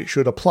how it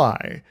should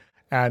apply.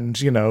 And,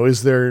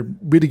 is there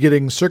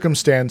mitigating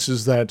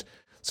circumstances that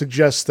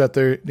suggest that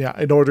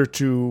in order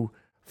to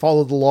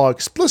follow the law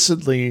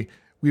explicitly,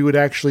 we would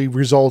actually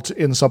result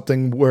in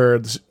something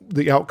where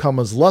the outcome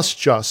is less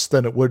just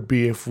than it would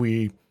be if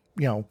we,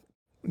 wiggle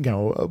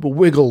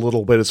a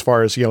little bit as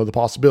far as, the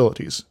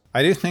possibilities.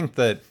 I do think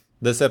that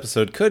this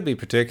episode could be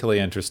particularly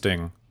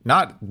interesting,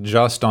 not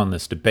just on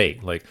this debate.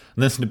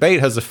 This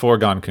debate has a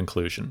foregone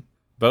conclusion,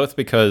 both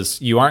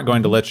because you aren't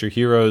going to let your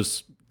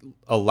heroes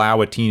allow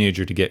a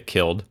teenager to get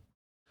killed,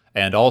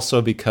 and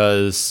also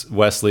because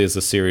Wesley is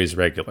a series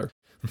regular.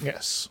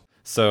 Yes.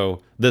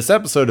 So this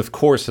episode, of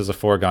course, has a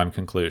foregone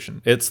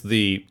conclusion. It's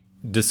the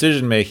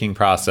decision-making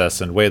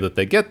process and way that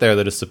they get there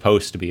that is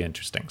supposed to be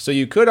interesting. So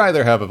you could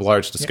either have a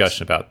large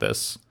discussion about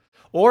this,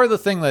 or the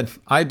thing that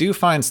I do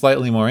find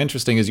slightly more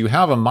interesting is you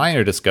have a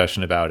minor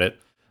discussion about it,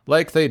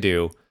 like they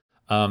do.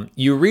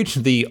 You reach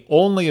the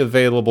only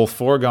available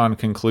foregone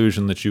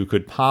conclusion that you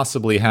could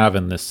possibly have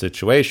in this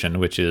situation,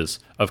 which is,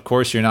 of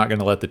course, you're not going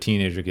to let the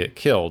teenager get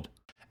killed.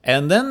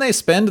 And then they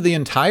spend the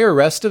entire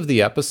rest of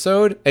the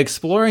episode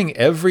exploring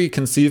every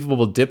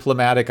conceivable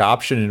diplomatic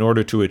option in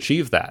order to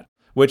achieve that,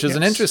 which is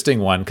an interesting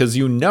one, because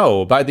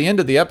by the end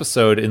of the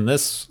episode, in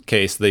this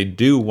case, they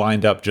do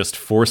wind up just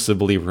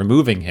forcibly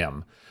removing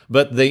him.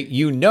 But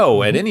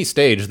at any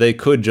stage, they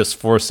could just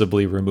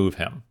forcibly remove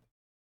him.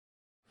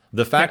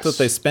 The fact that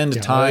they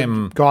spend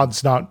time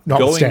God's not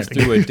going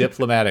through a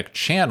diplomatic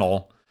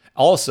channel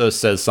also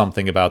says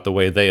something about the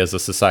way they as a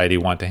society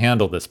want to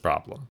handle this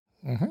problem.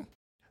 Mm-hmm.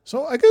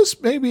 So I guess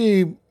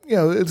maybe,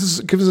 this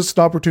gives us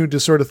an opportunity to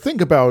sort of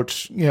think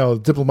about,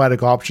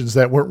 diplomatic options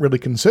that weren't really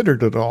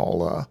considered at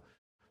all.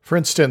 For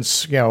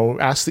instance,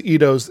 ask the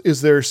Edos,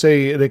 is there,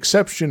 say, an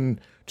exception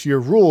to your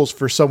rules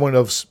for someone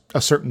of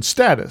a certain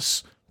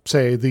status?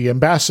 Say, the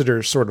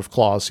ambassador sort of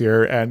clause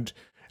here, and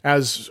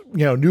as,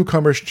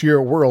 newcomers to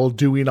your world,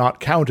 do we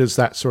not count as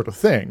that sort of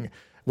thing? In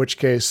which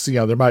case,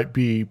 there might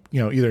be,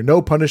 either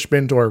no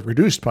punishment or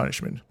reduced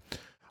punishment.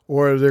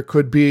 Or there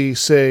could be,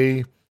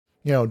 say,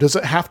 does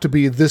it have to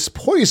be this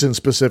poison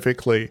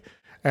specifically?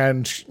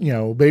 And,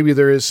 maybe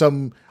there is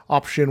some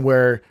option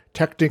where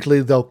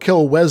technically they'll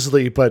kill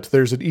Wesley, but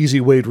there's an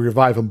easy way to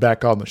revive him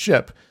back on the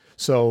ship.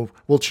 So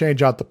we'll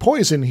change out the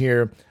poison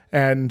here.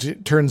 And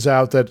it turns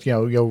out that,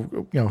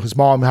 his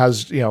mom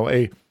has,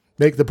 a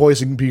make the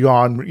poison be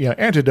gone,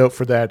 antidote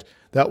for that.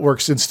 That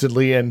works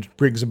instantly and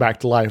brings him back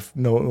to life.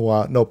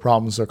 No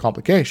problems or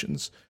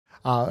complications.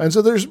 And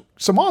so there's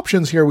some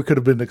options here we could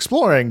have been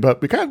exploring, but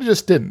we kind of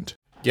just didn't.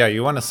 Yeah,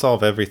 you want to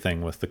solve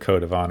everything with the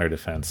Code of Honor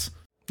defense.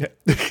 Yeah.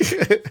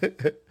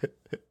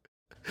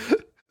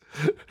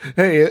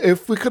 Hey,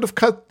 if we could have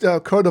cut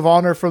Code of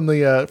Honor from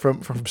the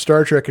from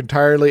Star Trek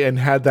entirely and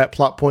had that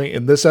plot point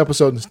in this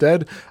episode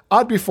instead,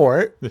 I'd be for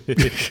it.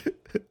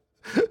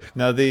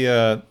 Now,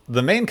 the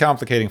main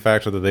complicating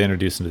factor that they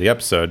introduce into the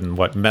episode and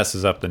what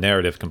messes up the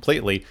narrative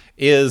completely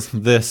is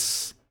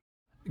this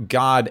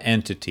god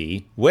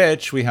entity,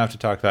 which we have to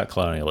talk about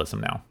colonialism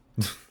now.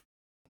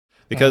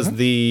 Because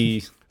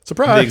the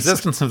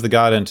existence of the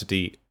god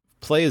entity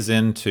plays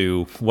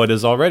into what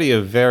is already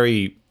a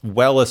very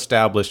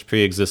well-established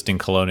pre-existing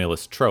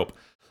colonialist trope,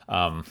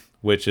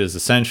 which is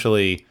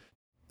essentially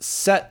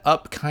set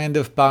up kind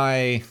of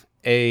by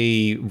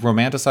a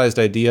romanticized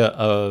idea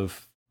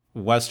of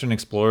Western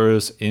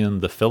explorers in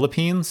the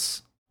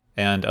Philippines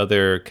and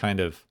other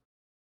kind of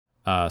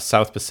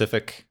South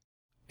Pacific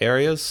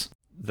areas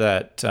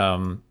that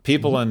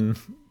people in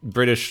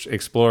British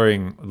explorers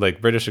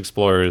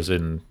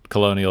in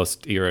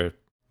colonialist era,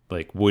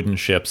 like wooden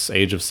ships,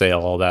 Age of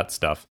Sail, all that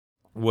stuff,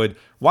 would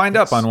wind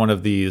up on one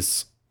of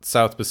these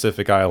South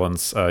Pacific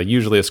islands,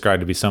 usually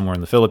ascribed to be somewhere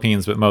in the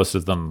Philippines, but most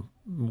of them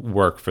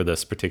work for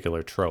this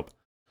particular trope.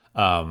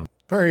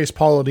 Various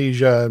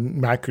Polynesia,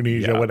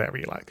 Micronesia, whatever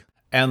you like.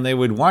 And they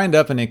would wind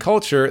up in a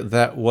culture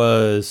that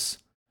was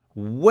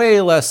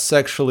way less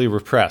sexually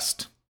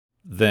repressed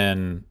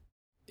than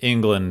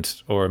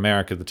England or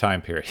America at the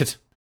time period,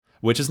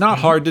 which is not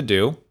hard to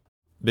do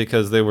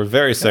because they were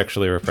very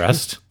sexually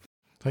repressed.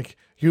 Like,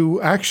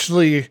 you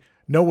actually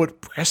know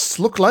what breasts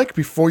look like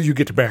before you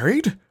get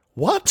married?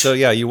 What? So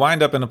yeah, you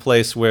wind up in a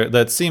place where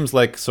that seems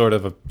like sort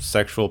of a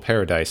sexual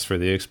paradise for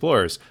the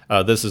explorers.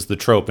 This is the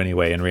trope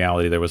anyway. In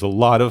reality, there was a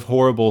lot of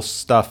horrible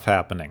stuff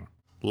happening.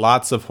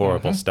 Lots of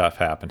horrible stuff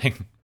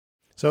happening.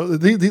 So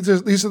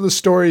these are the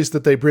stories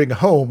that they bring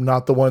home,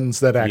 not the ones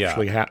that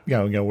actually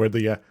were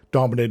the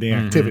dominating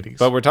activities.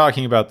 But we're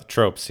talking about the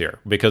tropes here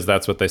because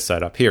that's what they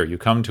set up here. You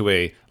come to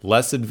a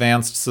less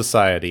advanced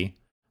society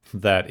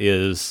that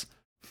is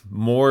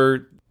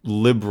more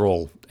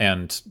liberal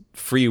and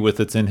free with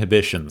its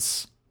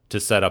inhibitions to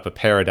set up a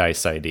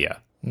paradise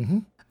idea.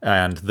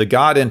 And the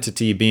god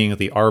entity being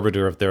the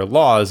arbiter of their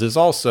laws is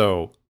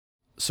also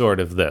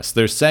sort of this.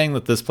 They're saying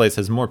that this place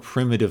has more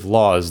primitive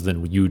laws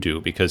than you do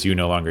because you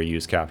no longer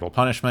use capital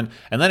punishment.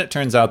 And then it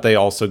turns out they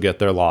also get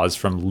their laws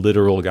from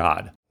literal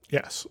God.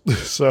 Yes.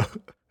 So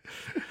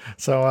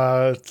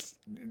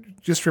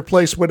just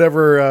replace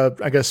whatever,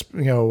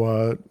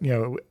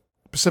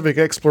 Pacific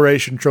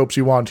exploration tropes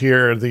you want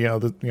here.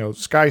 The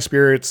sky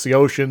spirits, the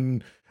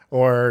ocean,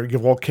 or your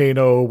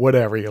volcano,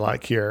 whatever you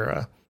like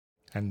here.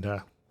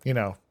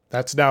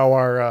 That's now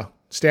our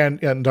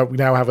stand, and we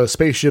now have a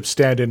spaceship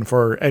stand-in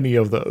for any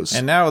of those.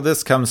 And now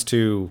this comes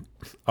to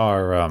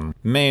our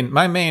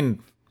my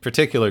main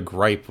particular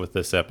gripe with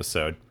this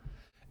episode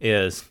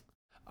is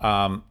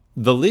the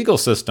legal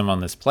system on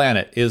this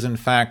planet is in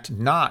fact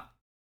not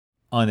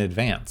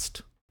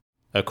unadvanced.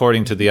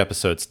 According to the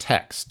episode's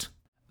text,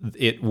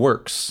 it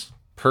works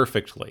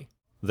perfectly.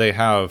 They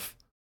have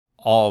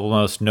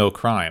almost no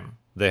crime.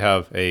 They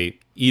have a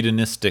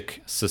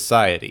hedonistic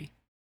society.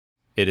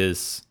 It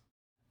is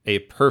a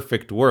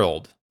perfect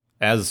world,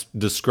 as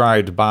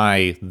described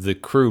by the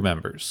crew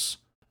members.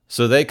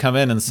 So they come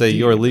in and say,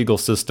 your legal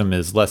system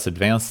is less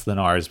advanced than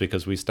ours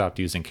because we stopped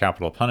using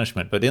capital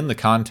punishment. But in the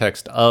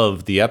context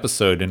of the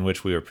episode in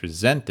which we were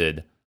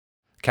presented,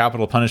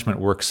 capital punishment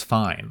works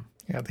fine.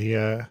 Yeah,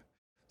 the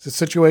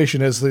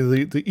situation is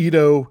the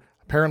Edo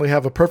apparently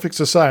have a perfect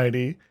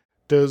society.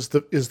 Is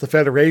the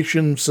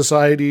Federation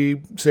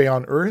society, say,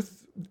 on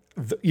Earth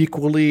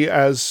equally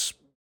as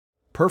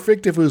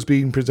perfect if it was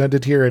being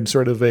presented here in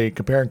sort of a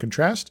compare and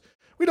contrast?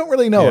 We don't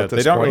really know at this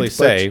point. They don't really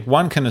say.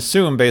 One can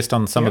assume based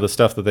on some of the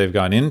stuff that they've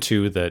gone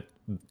into that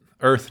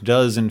Earth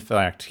does in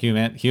fact,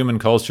 human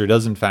culture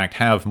does in fact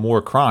have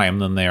more crime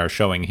than they are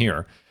showing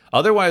here.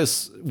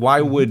 Otherwise,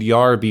 why would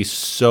Yar be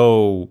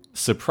so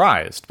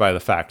surprised by the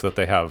fact that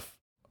they have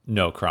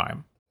no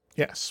crime?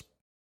 Yes.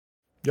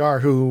 Yar,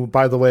 who,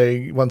 by the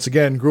way, once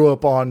again, grew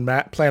up on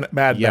planet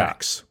Mad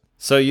Max.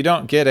 So you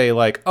don't get a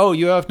like, oh,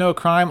 you have no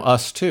crime?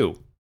 Us too.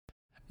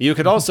 You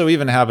could also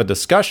even have a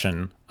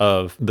discussion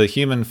of the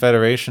Human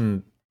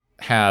Federation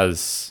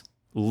has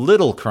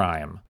little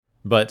crime,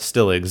 but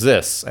still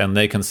exists, and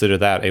they consider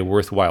that a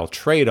worthwhile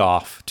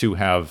trade-off to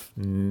have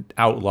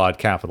outlawed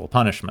capital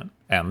punishment.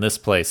 And this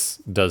place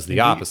does the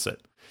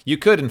opposite. You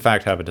could, in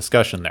fact, have a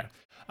discussion there.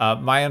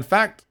 My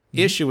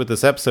issue with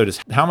this episode is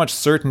how much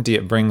certainty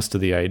it brings to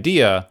the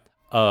idea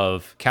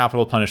of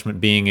capital punishment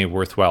being a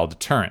worthwhile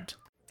deterrent.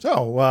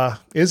 So,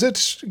 is it,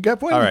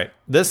 Gepwin? All right.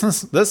 This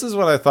is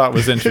what I thought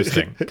was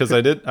interesting because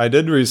I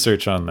did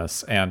research on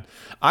this, and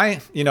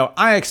I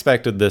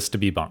expected this to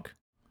be bunk,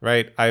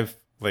 right? I've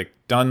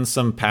done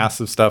some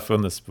passive stuff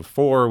on this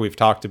before. We've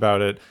talked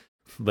about it.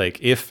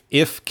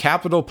 If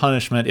capital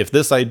punishment, if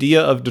this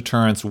idea of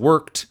deterrence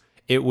worked,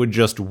 it would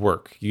just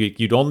work.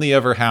 You'd only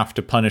ever have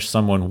to punish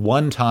someone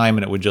one time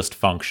and it would just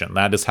function.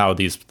 That is how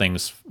these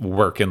things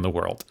work in the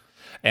world.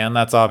 And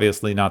that's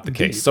obviously not the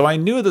case. So I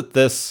knew that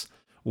this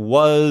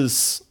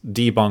was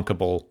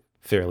debunkable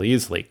fairly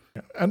easily.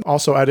 And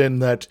also add in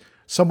that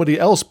somebody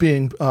else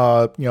being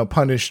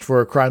punished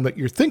for a crime that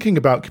you're thinking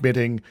about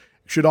committing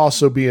should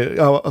also be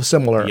a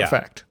similar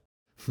effect.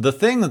 The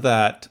thing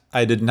that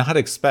I did not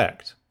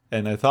expect,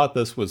 and I thought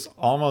this was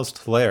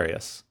almost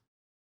hilarious,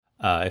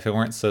 if it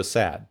weren't so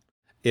sad,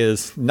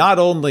 is not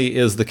only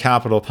is the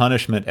capital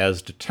punishment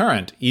as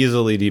deterrent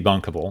easily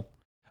debunkable,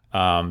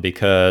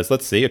 because,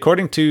 let's see,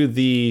 according to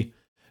the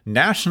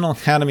National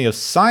Academy of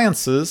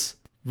Sciences,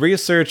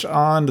 research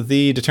on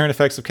the deterrent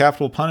effects of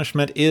capital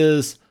punishment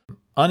is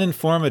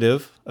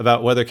uninformative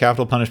about whether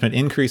capital punishment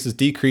increases,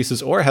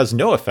 decreases, or has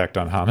no effect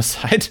on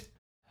homicide.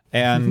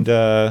 And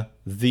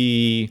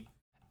the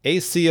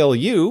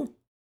ACLU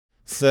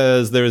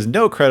says there is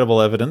no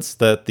credible evidence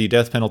that the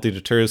death penalty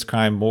deters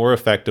crime more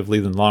effectively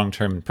than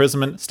long-term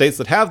imprisonment. States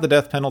that have the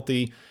death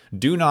penalty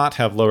do not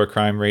have lower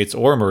crime rates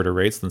or murder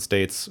rates than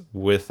states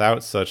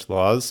without such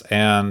laws,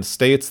 and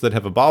states that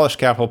have abolished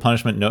capital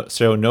punishment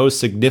show no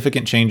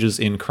significant changes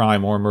in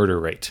crime or murder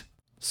rate.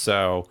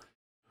 So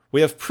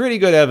we have pretty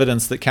good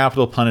evidence that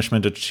capital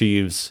punishment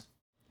achieves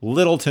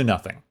little to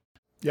nothing.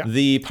 Yeah.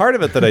 The part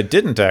of it that I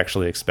didn't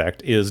actually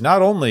expect is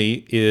not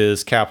only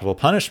is capital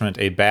punishment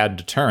a bad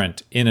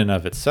deterrent in and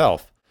of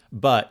itself,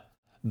 but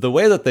the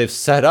way that they've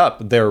set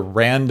up their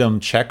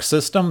random check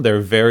system, their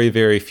very,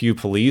 very few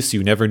police,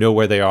 you never know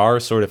where they are,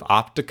 sort of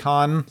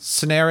Opticon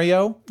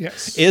scenario,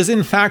 yes, is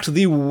in fact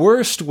the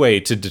worst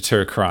way to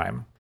deter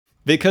crime.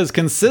 Because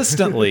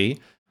consistently,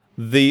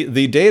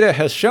 the data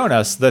has shown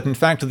us that, in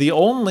fact, the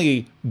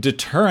only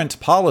deterrent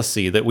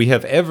policy that we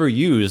have ever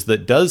used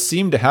that does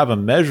seem to have a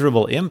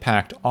measurable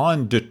impact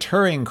on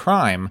deterring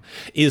crime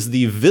is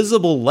the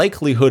visible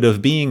likelihood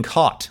of being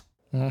caught.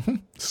 Mm-hmm.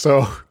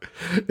 So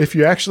if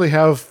you actually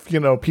have,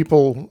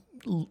 people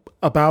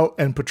about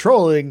and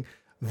patrolling,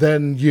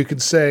 then you can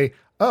say,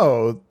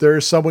 oh,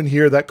 there's someone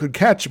here that could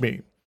catch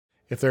me.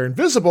 If they're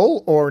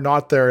invisible or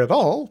not there at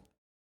all,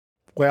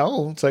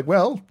 well, it's like,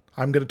 well,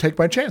 I'm going to take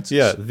my chances.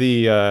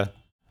 Yeah,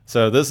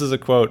 so this is a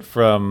quote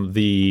from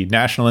the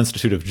National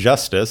Institute of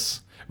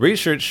Justice.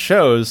 Research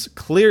shows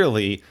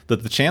clearly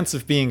that the chance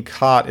of being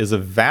caught is a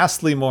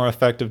vastly more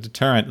effective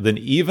deterrent than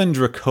even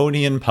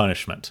draconian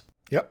punishment.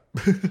 Yep.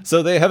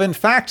 So they have in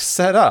fact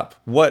set up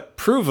what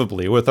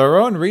provably, with our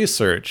own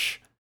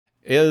research,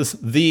 is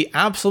the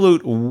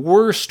absolute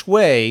worst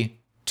way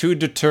to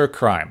deter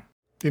crime.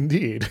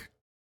 Indeed.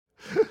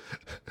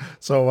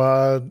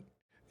 So,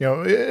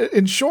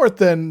 in short,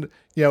 then,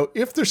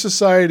 if their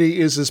society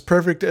is as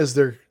perfect as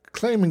they're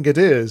claiming it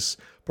is,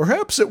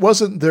 perhaps it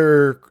wasn't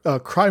their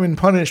crime and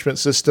punishment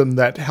system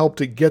that helped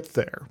it get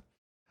there.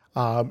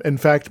 In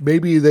fact,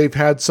 maybe they've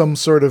had some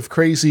sort of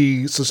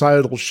crazy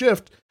societal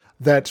shift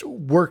that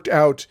worked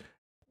out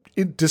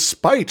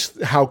despite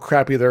how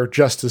crappy their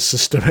justice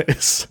system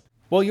is.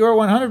 Well, you're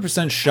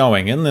 100%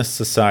 showing in this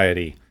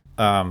society.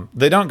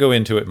 They don't go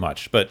into it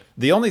much, but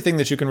the only thing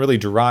that you can really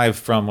derive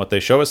from what they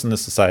show us in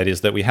this society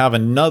is that we have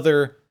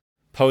another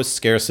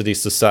post-scarcity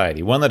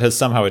society, one that has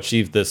somehow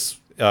achieved this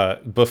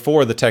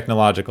before the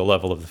technological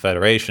level of the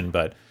Federation,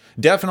 but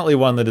definitely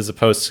one that is a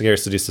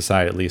post-scarcity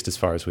society, at least as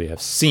far as we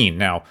have seen.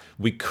 Now,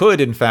 we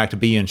could, in fact,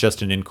 be in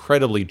just an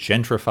incredibly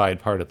gentrified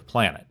part of the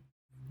planet.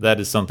 That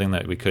is something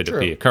that we could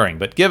be occurring.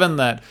 But given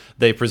that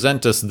they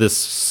present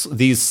us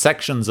these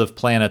sections of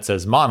planets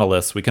as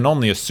monoliths, we can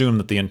only assume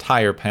that the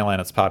entire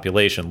planet's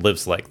population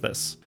lives like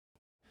this.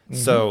 Mm-hmm.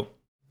 So,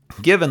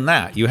 given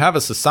that, you have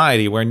a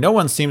society where no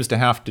one seems to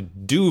have to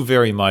do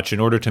very much in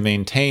order to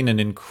maintain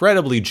an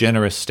incredibly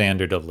generous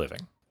standard of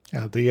living.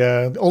 Yeah,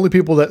 the only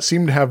people that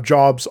seem to have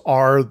jobs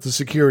are the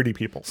security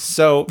people.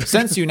 So,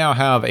 since you now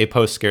have a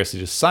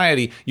post-scarcity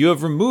society, you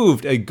have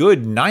removed a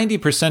good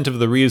 90% of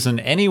the reason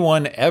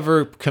anyone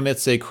ever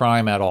commits a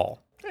crime at all.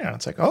 Yeah,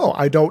 it's like, oh,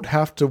 I don't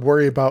have to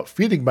worry about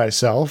feeding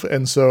myself,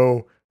 and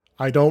so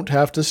I don't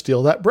have to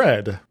steal that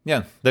bread.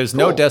 Yeah, there's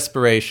no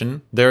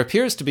desperation. There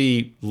appears to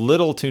be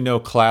little to no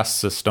class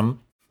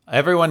system.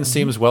 Everyone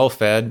seems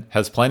well-fed,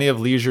 has plenty of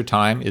leisure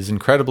time, is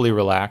incredibly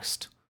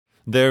relaxed.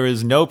 There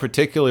is no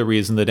particular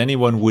reason that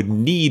anyone would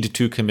need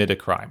to commit a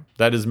crime.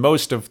 That is,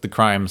 most of the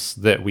crimes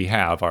that we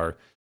have are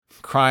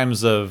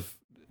crimes of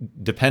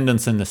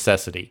dependence and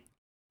necessity.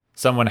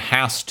 Someone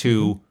has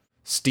to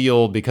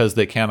steal because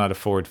they cannot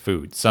afford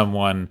food.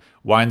 Someone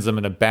winds them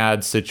in a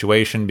bad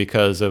situation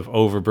because of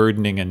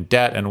overburdening and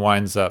debt and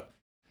winds up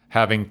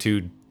having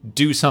to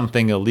do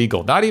something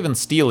illegal. Not even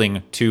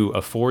stealing to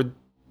afford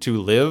to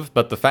live,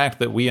 but the fact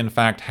that we in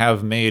fact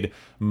have made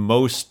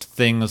most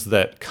things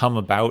that come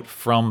about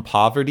from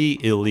poverty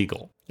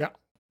illegal. Yeah.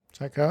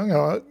 It's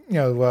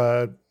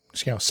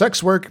like,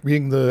 sex work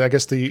being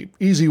the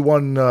easy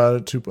one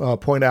to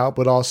point out,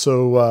 but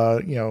also,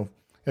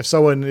 if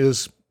someone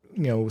is,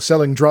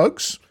 selling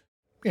drugs,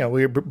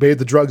 we made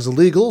the drugs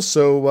illegal,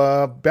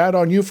 so bad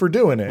on you for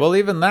doing it. Well,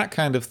 even that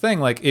kind of thing,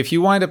 like if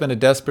you wind up in a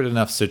desperate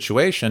enough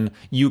situation,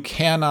 you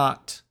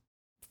cannot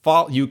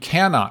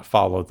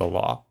follow the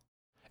law.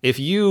 If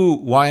you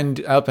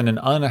wind up in an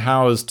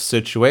unhoused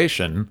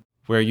situation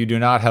where you do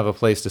not have a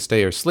place to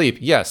stay or sleep,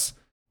 yes,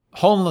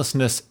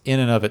 homelessness in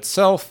and of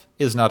itself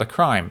is not a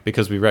crime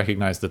because we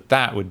recognize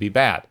that would be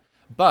bad.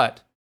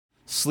 But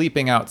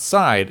sleeping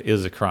outside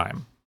is a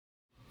crime.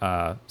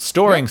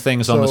 Storing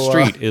things on the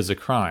street is a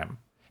crime.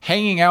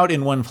 Hanging out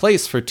in one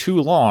place for too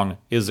long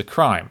is a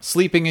crime.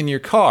 Sleeping in your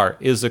car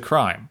is a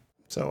crime.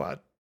 So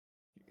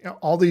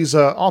all these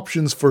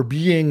options for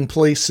being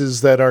places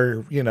that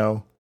are,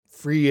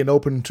 free and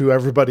open to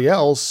everybody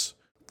else,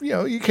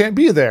 you can't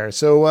be there.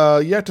 So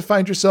you have to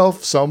find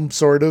yourself some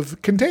sort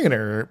of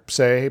container,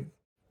 say,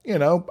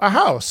 a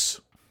house.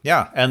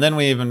 Yeah, and then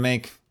we even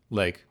make,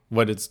 like,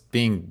 what it's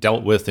being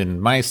dealt with in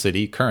my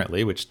city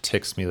currently, which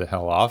ticks me the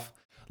hell off.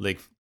 Like,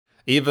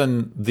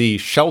 even the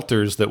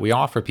shelters that we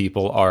offer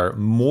people are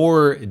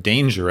more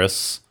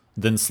dangerous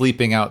than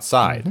sleeping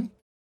outside.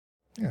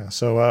 Mm-hmm. Yeah,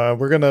 so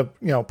we're going to,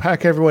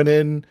 pack everyone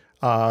in,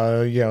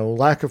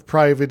 lack of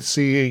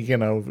privacy,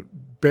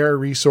 bare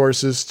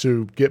resources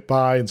to get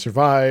by and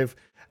survive.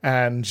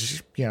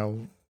 And,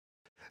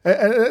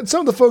 and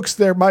some of the folks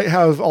there might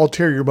have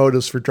ulterior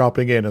motives for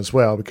dropping in as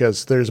well,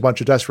 because there's a bunch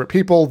of desperate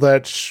people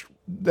that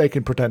they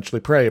can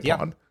potentially prey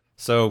upon. Yeah.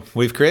 So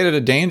we've created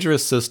a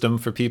dangerous system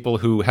for people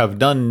who have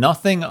done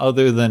nothing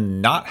other than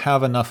not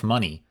have enough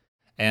money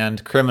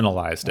and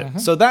criminalized it. Mm-hmm.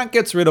 So that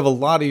gets rid of a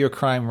lot of your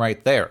crime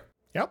right there.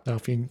 Yep. Now,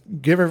 if you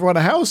give everyone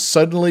a house,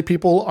 suddenly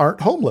people aren't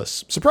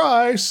homeless.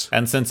 Surprise!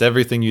 And since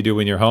everything you do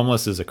when you're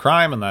homeless is a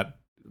crime, and that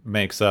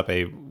makes up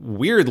a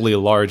weirdly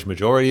large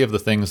majority of the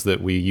things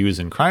that we use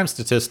in crime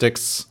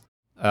statistics,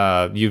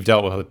 you've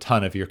dealt with a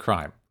ton of your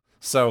crime.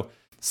 So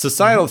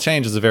societal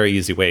change is a very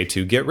easy way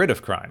to get rid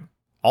of crime.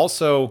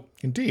 Also,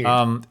 indeed,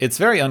 it's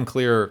very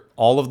unclear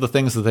all of the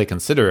things that they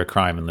consider a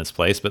crime in this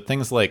place, but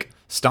things like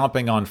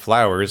stomping on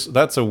flowers,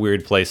 that's a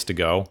weird place to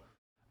go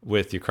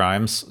with your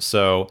crimes.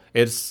 So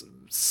it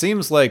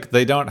seems like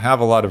they don't have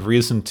a lot of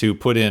reason to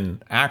put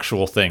in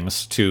actual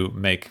things to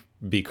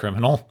be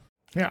criminal.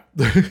 Yeah.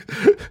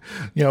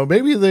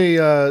 Maybe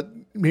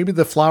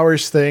the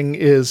flowers thing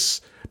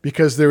is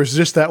because there was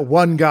just that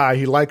one guy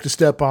who liked to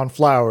step on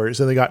flowers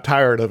and they got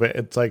tired of it.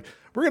 It's like,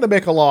 we're going to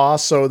make a law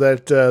so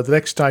that the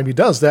next time he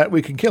does that,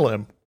 we can kill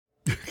him.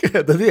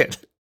 That's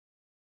it.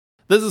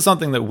 This is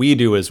something that we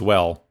do as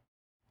well.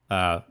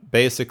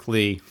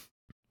 Basically,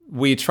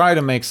 we try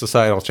to make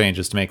societal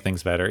changes to make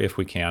things better if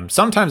we can.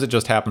 Sometimes it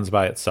just happens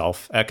by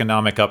itself.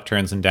 Economic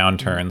upturns and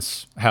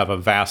downturns have a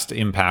vast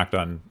impact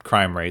on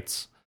crime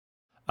rates.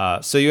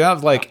 So you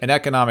have like an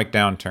economic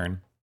downturn.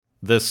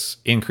 This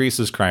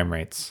increases crime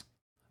rates.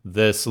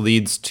 This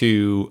leads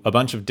to a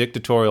bunch of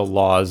dictatorial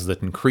laws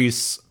that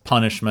increase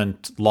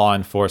punishment, law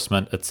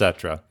enforcement,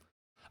 etc.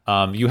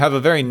 You have a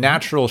very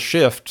natural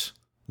shift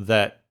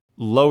that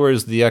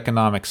lowers the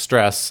economic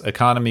stress.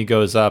 Economy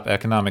goes up,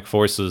 economic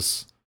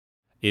forces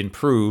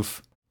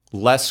improve,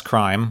 less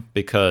crime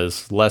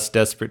because less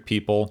desperate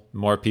people,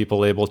 more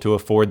people able to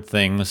afford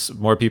things,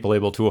 more people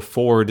able to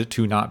afford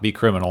to not be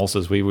criminals,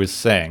 as we were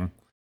saying.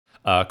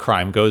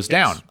 Crime goes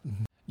down.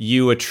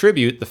 You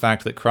attribute the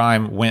fact that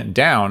crime went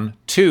down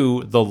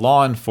to the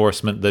law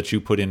enforcement that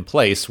you put in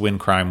place when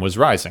crime was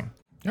rising.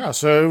 Yeah,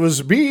 so it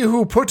was me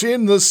who put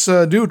in this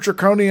new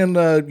draconian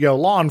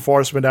law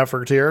enforcement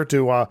effort here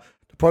to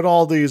put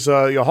all these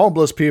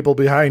homeless people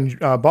behind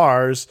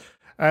bars,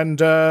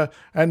 and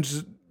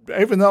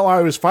even though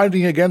I was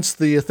fighting against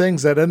the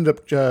things that ended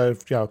up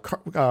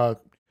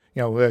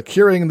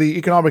curing the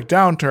economic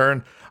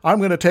downturn, I'm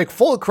going to take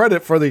full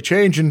credit for the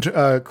change in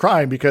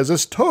crime because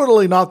it's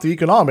totally not the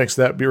economics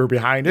that were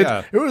behind it.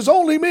 Yeah. It was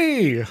only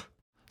me.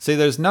 See,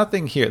 there's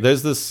nothing here.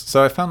 There's this.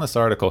 So I found this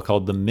article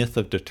called "The Myth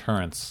of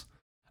Deterrence"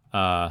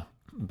 by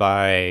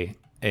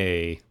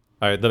the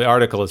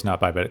article is not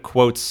by, but it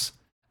quotes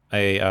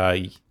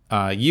a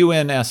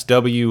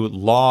UNSW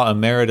law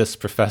emeritus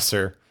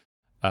professor,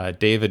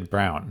 David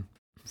Brown.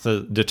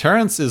 So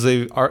deterrence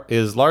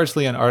is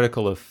largely an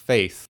article of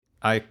faith.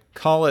 I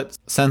call it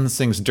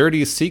sentencing's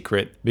dirty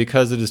secret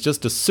because it is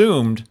just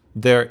assumed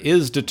there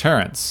is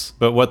deterrence.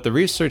 But what the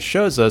research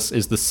shows us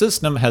is the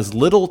system has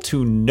little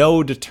to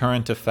no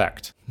deterrent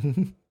effect.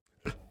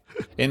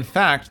 In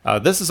fact,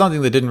 this is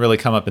something that didn't really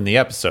come up in the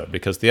episode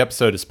because the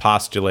episode is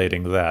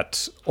postulating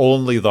that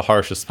only the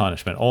harshest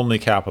punishment, only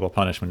capital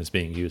punishment is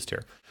being used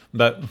here.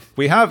 But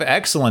we have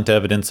excellent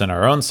evidence in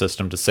our own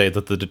system to say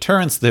that the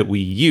deterrents that we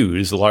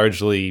use,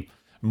 largely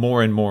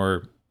more and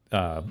more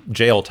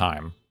jail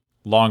time,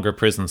 longer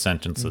prison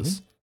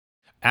sentences,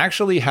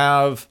 actually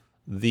have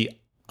the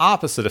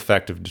opposite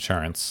effect of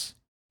deterrence,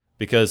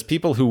 because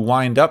people who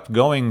wind up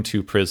going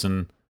to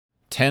prison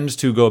tend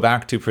to go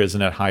back to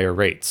prison at higher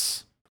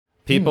rates.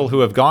 People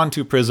who have gone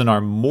to prison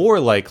are more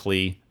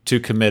likely to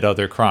commit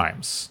other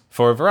crimes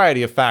for a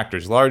variety of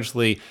factors,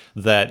 largely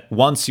that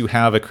once you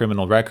have a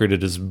criminal record,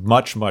 it is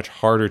much, much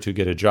harder to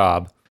get a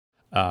job.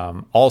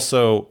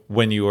 Also,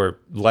 when you are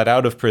let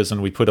out of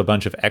prison, we put a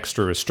bunch of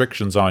extra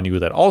restrictions on you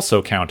that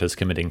also count as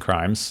committing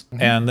crimes.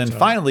 Mm-hmm. And then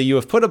finally, you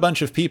have put a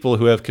bunch of people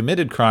who have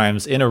committed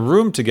crimes in a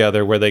room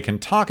together where they can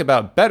talk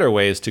about better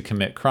ways to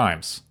commit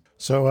crimes.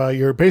 So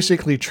you're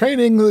basically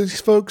training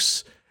these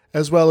folks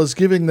as well as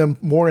giving them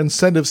more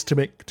incentives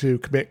to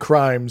commit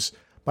crimes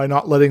by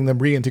not letting them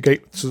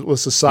reintegrate with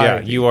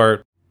society. Yeah, you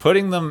are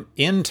putting them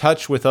in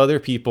touch with other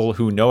people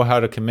who know how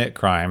to commit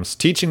crimes,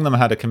 teaching them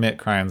how to commit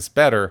crimes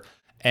better,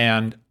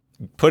 and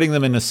putting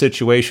them in a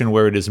situation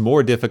where it is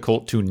more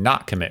difficult to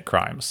not commit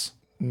crimes.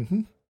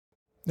 Mm-hmm.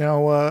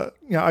 Now,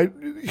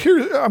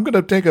 I'm going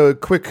to take a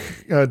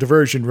quick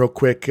diversion real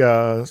quick,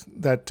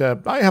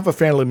 that I have a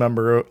family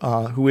member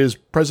who is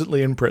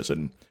presently in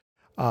prison.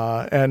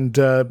 And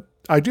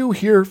I do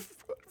hear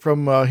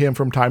from him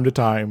from time to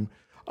time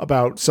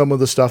about some of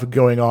the stuff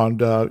going on,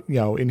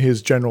 in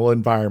his general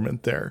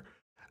environment there.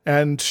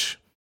 And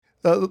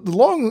the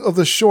long of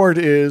the short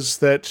is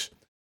that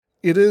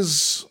it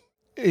is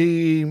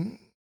a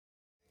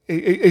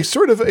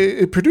sort of,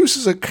 it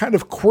produces a kind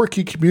of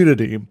quirky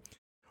community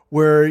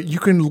where you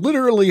can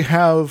literally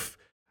have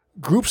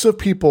groups of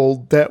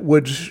people that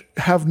would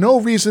have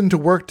no reason to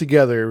work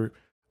together,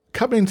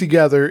 coming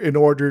together in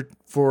order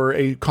for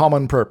a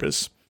common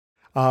purpose.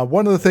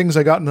 One of the things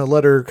I got in a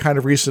letter kind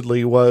of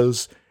recently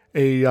was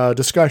a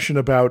discussion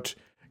about,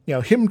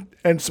 him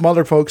and some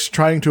other folks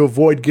trying to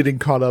avoid getting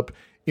caught up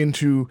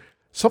into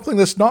something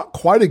that's not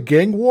quite a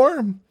gang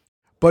war,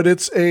 but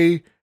it's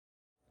a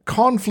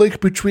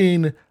conflict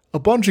between a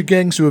bunch of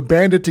gangs who have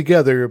banded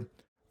together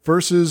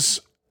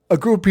versus a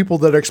group of people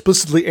that are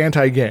explicitly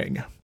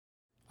anti-gang.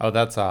 Oh,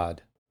 that's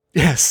odd.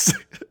 Yes.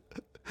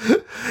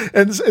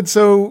 and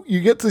so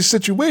you get these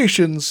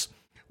situations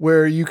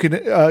where you can,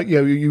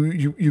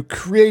 you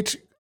create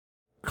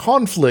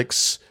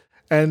conflicts,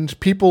 and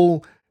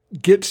people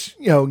get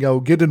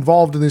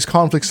involved in these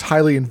conflicts,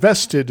 highly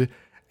invested.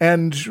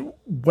 And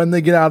when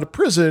they get out of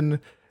prison,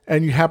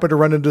 and you happen to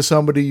run into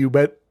somebody you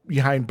met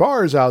behind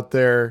bars out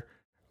there,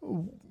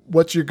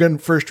 what's your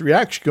first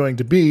reaction going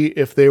to be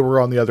if they were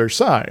on the other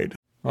side?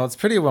 Well, it's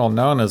pretty well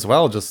known as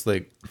well, just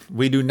like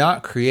we do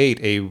not create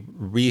a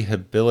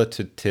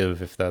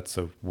rehabilitative, if that's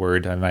a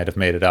word, I might have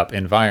made it up,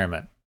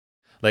 environment.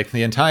 Like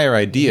the entire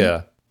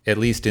idea, at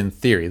least in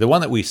theory, the one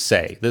that we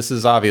say, this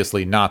is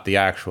obviously not the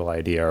actual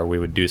idea, or we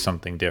would do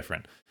something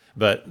different.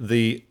 But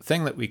the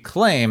thing that we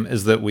claim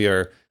is that we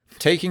are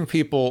taking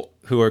people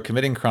who are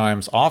committing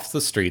crimes off the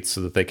streets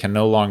so that they can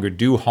no longer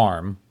do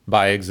harm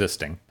by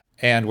existing.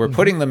 And we're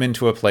putting them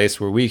into a place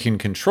where we can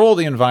control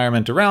the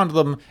environment around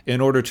them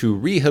in order to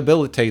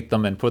rehabilitate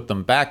them and put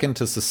them back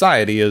into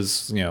society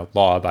as,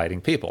 law-abiding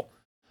people.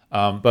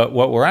 But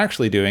what we're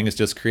actually doing is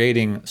just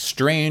creating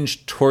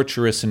strange,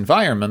 torturous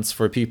environments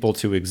for people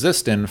to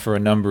exist in for a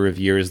number of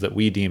years that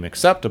we deem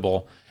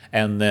acceptable,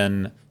 and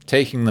then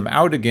taking them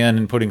out again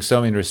and putting so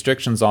many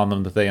restrictions on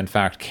them that they, in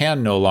fact,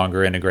 can no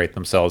longer integrate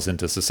themselves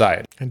into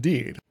society.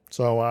 Indeed.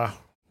 So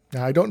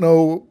I don't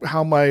know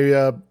how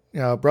my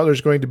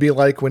brother's going to be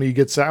like when he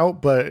gets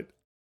out, but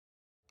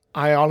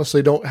I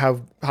honestly don't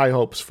have high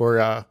hopes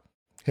for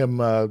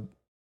him, I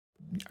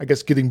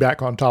guess, getting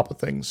back on top of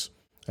things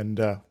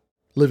and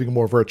living a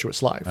more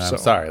virtuous life. I'm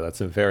sorry,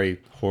 that's a very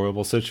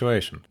horrible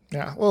situation.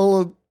 Yeah,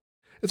 well,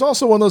 it's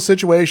also one of those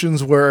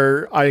situations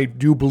where I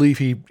do believe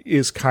he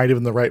is kind of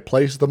in the right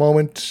place at the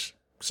moment,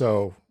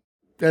 so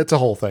it's a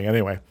whole thing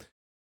anyway.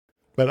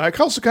 But I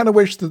also kind of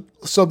wish that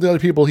some of the other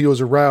people he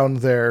was around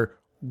there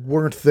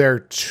weren't there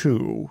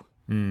too.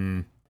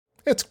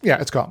 It's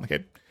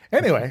complicated.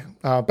 Anyway,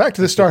 back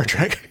to the Star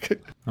Trek.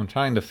 I'm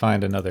trying to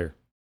find another.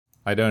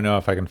 I don't know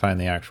if I can find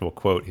the actual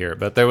quote here,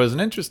 but there was an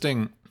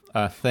interesting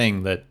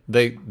thing that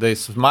they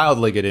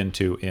mildly get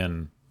into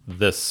in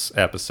this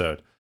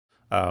episode.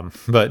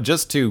 But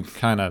just to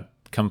kind of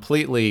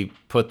completely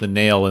put the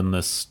nail in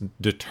this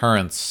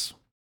deterrence,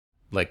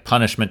 like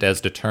punishment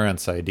as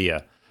deterrence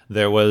idea,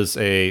 there was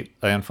I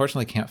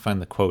unfortunately can't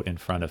find the quote in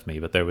front of me,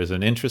 but there was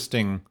an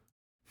interesting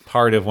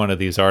part of one of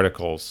these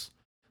articles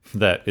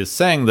that is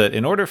saying that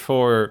in order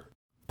for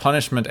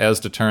punishment as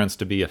deterrence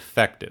to be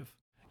effective,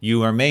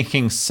 you are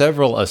making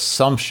several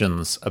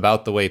assumptions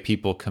about the way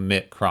people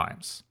commit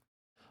crimes.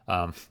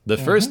 The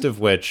first of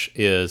which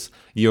is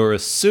you're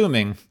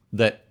assuming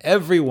that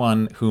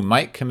everyone who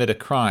might commit a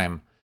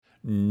crime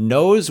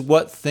knows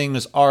what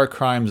things are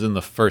crimes in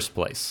the first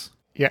place.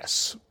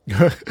 Yes.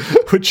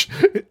 Which,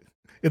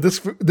 in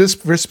this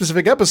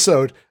specific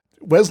episode,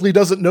 Wesley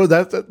doesn't know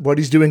that what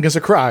he's doing is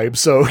a crime,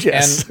 so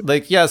yes.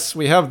 And, yes,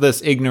 we have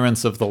this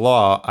ignorance of the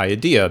law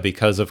idea,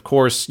 because, of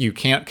course, you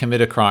can't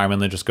commit a crime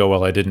and then just go,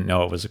 well, I didn't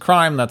know it was a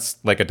crime. That's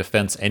like a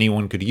defense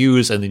anyone could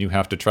use, and then you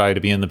have to try to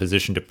be in the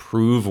position to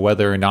prove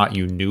whether or not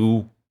you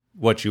knew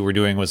what you were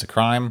doing was a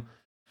crime.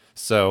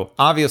 So,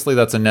 obviously,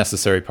 that's a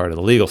necessary part of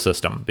the legal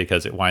system,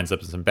 because it winds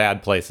up in some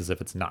bad places if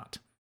it's not.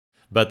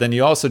 But then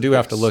you also do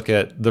have to look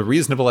at the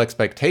reasonable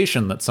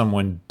expectation that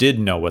someone did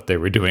know what they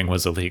were doing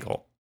was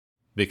illegal.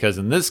 Because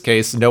in this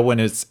case, no one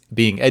is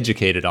being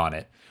educated on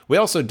it. We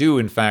also do,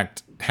 in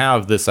fact,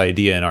 have this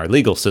idea in our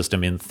legal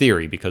system in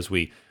theory, because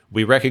we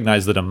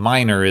recognize that a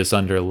minor is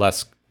under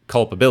less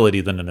culpability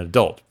than an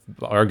adult,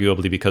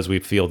 arguably because we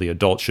feel the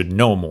adult should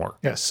know more.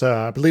 Yes,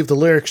 I believe the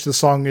lyrics to the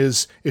song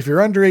is, if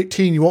you're under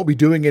 18, you won't be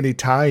doing any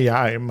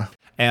time.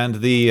 And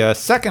the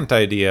second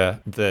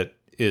idea that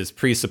is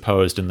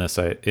presupposed in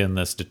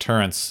this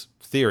deterrence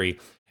theory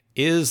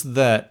is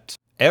that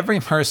every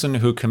person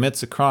who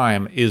commits a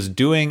crime is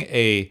doing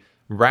a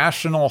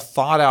rational,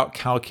 thought-out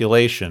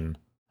calculation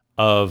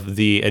of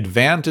the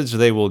advantage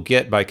they will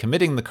get by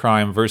committing the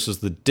crime versus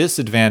the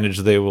disadvantage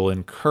they will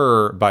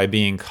incur by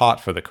being caught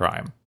for the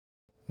crime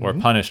or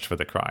punished for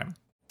the crime.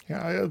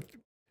 Yeah,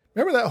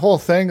 remember that whole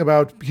thing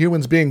about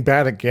humans being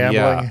bad at gambling?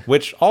 Yeah,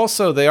 which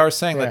also they are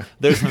saying that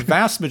there's a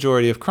vast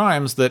majority of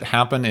crimes that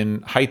happen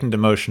in heightened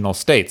emotional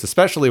states,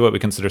 especially what we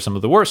consider some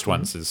of the worst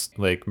ones, is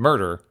like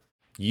murder,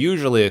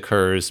 usually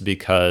occurs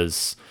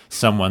because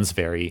someone's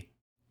very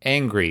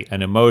angry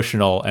and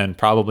emotional and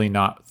probably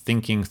not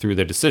thinking through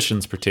their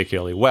decisions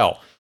particularly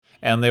well.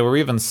 And they were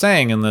even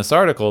saying in this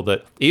article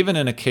that even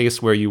in a case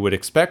where you would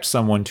expect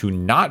someone to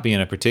not be in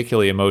a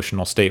particularly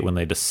emotional state when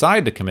they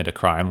decide to commit a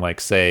crime,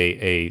 like, say,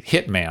 a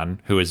hitman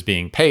who is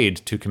being paid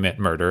to commit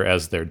murder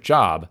as their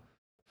job,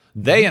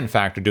 they, in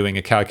fact, are doing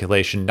a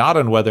calculation not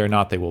on whether or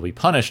not they will be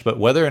punished, but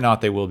whether or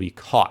not they will be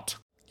caught.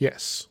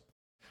 Yes.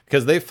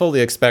 Because they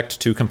fully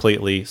expect to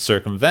completely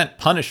circumvent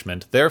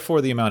punishment.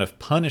 Therefore, the amount of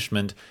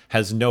punishment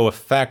has no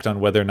effect on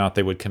whether or not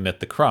they would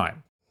commit the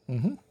crime.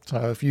 Mm-hmm.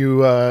 So if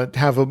you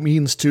have a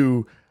means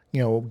to,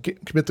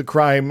 commit the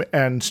crime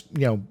and,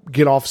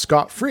 get off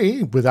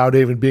scot-free without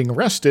even being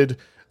arrested,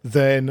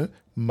 then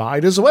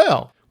might as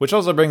well. Which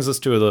also brings us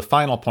to the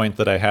final point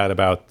that I had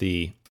about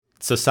the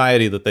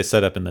society that they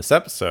set up in this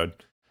episode.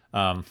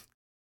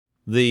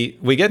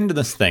 We get into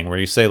this thing where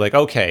you say, like,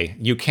 okay,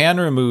 you can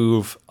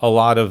remove a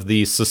lot of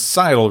the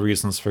societal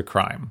reasons for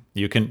crime.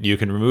 You can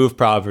remove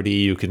poverty,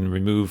 you can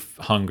remove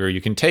hunger,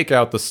 you can take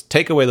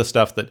away the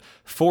stuff that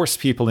force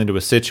people into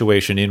a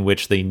situation in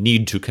which they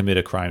need to commit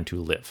a crime to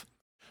live.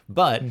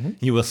 But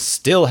you will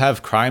still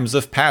have crimes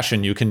of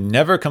passion. You can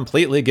never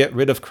completely get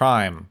rid of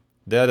crime.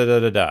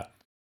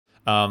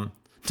 To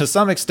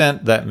some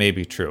extent, that may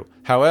be true.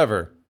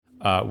 However,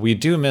 we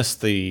do miss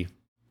the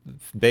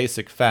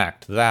basic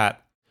fact that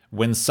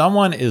when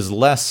someone is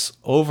less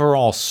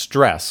overall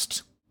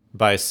stressed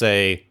by,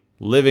 say,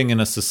 living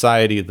in a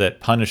society that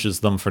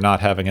punishes them for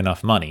not having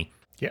enough money,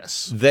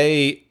 yes,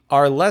 they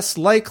are less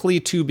likely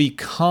to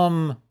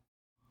become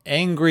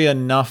angry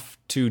enough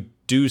to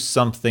do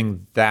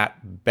something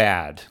that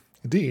bad.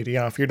 Indeed,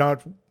 yeah. If you're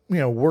not,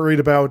 worried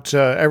about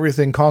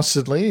everything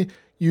constantly,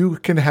 you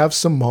can have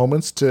some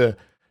moments to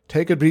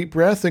take a deep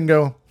breath and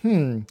go,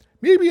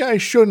 maybe I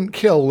shouldn't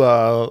kill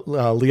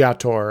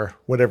Liator,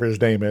 whatever his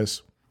name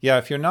is. Yeah,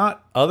 if you're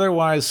not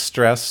otherwise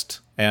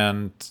stressed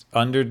and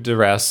under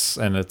duress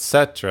and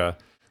etc.,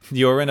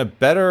 you're in a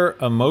better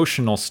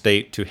emotional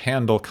state to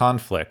handle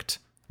conflict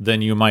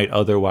than you might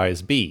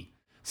otherwise be.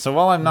 So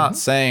while I'm not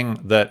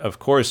saying that, of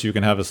course, you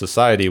can have a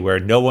society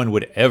where no one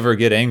would ever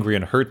get angry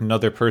and hurt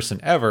another person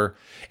ever,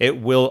 it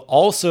will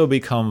also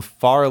become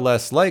far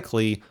less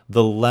likely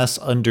the less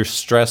under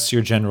stress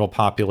your general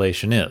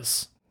population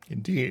is.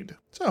 Indeed.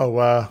 So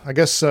I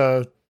guess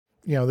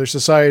their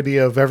society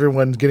of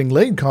everyone getting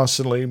laid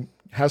constantly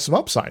has some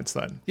upsides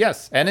then.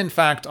 Yes, and in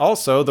fact,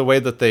 also the way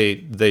that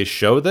they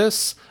show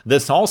this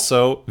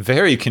also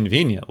very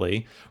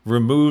conveniently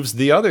removes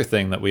the other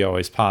thing that we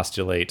always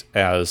postulate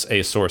as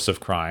a source of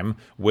crime,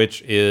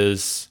 which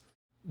is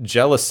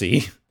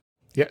jealousy.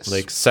 Yes.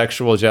 Like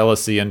sexual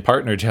jealousy and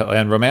partner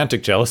and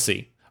romantic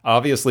jealousy.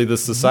 Obviously,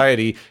 this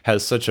society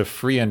has such a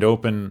free and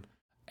open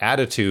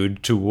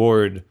attitude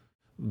toward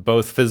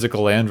both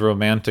physical and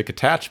romantic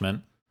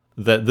attachment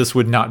that this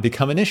would not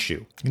become an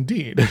issue.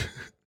 Indeed.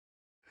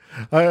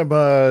 I'm,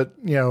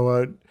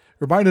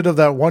 reminded of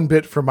that one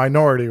bit from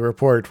Minority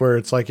Report where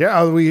it's like,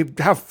 we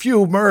have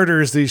few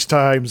murders these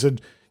times,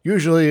 and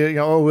usually,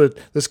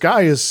 this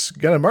guy is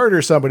going to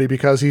murder somebody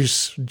because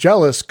he's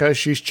jealous because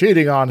she's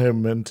cheating on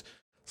him, and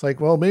it's like,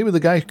 well, maybe the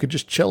guy could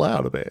just chill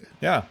out a bit.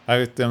 Yeah,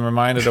 I'm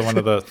reminded of one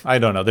of the, I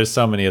don't know, there's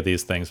so many of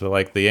these things, but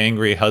like the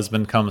angry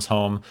husband comes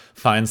home,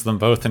 finds them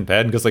both in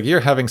bed, and goes like,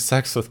 you're having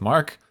sex with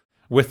Mark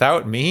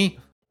without me?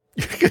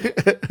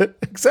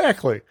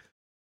 Exactly.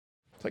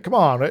 It's like, come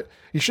on,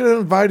 you should have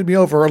invited me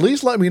over, or at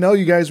least let me know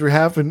you guys were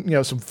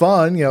having, some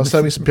fun,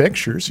 send me some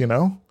pictures,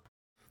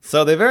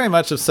 So they very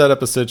much have set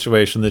up a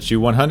situation that you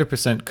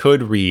 100%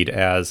 could read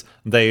as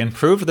they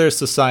improved their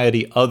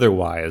society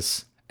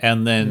otherwise,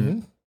 and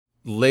then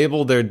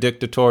label their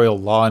dictatorial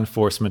law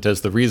enforcement as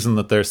the reason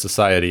that their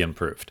society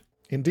improved.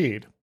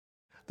 Indeed.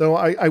 Though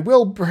I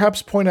will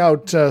perhaps point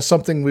out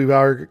something we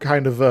are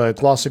kind of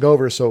glossing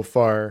over so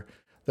far,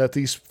 that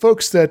these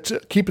folks that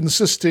keep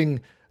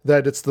insisting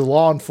that it's the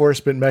law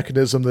enforcement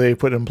mechanism they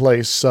put in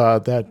place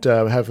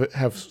that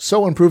have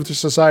so improved their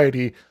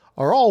society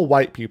are all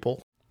white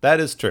people. That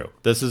is true.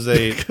 This is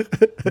a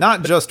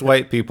not just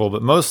white people,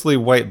 but mostly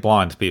white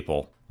blonde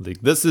people.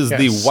 This is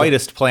the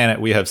whitest planet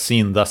we have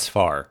seen thus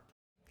far.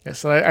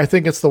 Yes, and I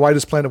think it's the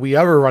whitest planet we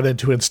ever run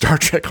into in Star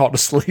Trek,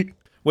 honestly.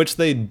 Which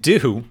they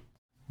do,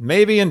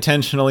 maybe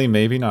intentionally,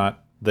 maybe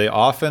not. They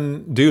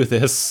often do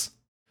this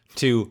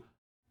to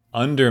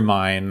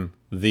undermine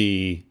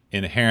the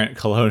inherent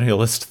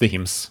colonialist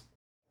themes.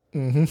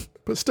 Mm-hmm.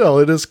 But still,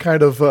 it is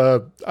kind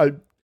of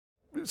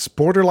it's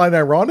borderline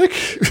ironic.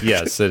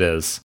 Yes, it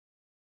is.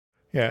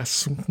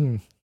 Yes.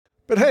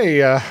 But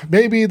hey,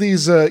 maybe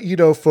these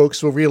Edo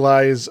folks will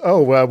realize,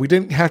 we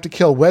didn't have to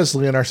kill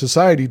Wesley and our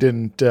society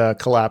didn't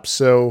collapse,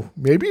 so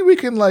maybe we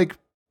can,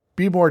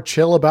 be more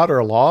chill about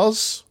our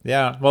laws?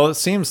 Yeah, well, it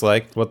seems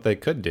like what they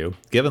could do,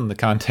 given the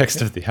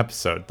context of the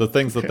episode, the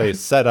things that they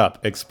set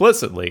up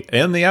explicitly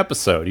in the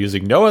episode,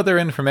 using no other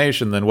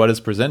information than what is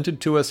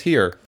presented to us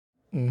here.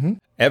 Mm-hmm.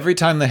 Every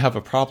time they have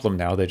a problem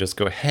now, they just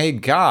go, hey,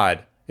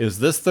 God, is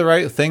this the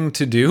right thing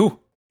to do?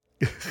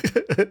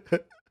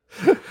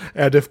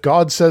 And if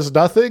God says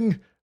nothing,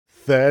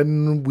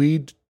 then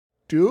we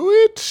do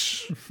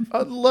it,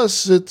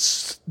 unless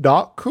it's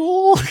not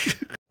cool.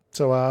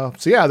 So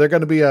yeah, they're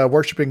going to be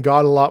worshiping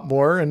God a lot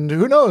more, and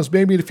who knows,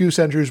 maybe in a few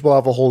centuries we'll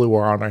have a holy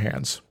war on our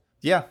hands.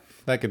 Yeah,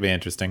 that could be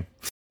interesting.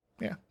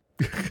 Yeah.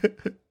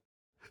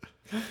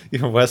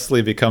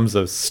 Wesley becomes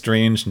a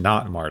strange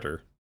not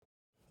martyr.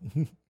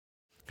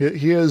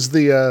 He is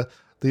the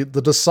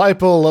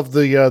disciple of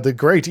the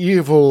great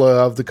evil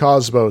of the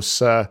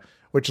cosmos,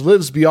 which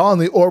lives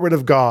beyond the orbit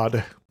of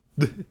God.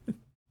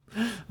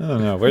 Oh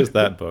no, where's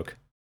that book?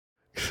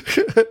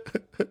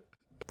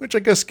 Which I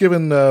guess,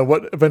 given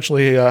what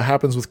eventually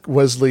happens with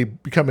Wesley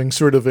becoming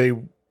sort of a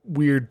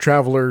weird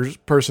traveler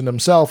person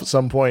himself at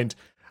some point,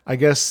 I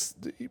guess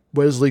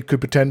Wesley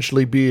could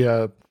potentially be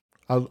an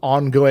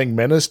ongoing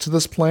menace to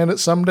this planet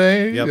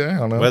someday. Yep. I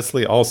don't know.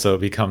 Wesley also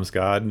becomes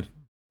God.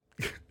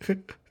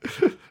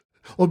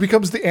 Well,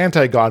 becomes the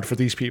anti-God for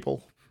these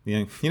people.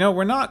 Yeah,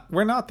 we're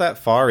not that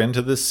far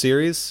into this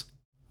series.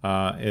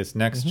 It's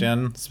next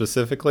gen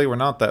specifically. We're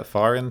not that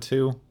far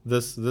into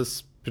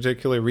this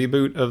particular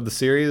reboot of the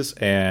series,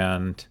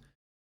 and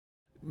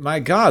my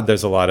God,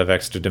 there's a lot of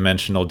extra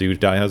dimensional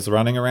doodads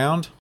running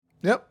around.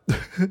 Yep.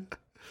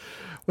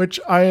 Which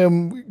I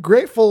am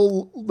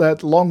grateful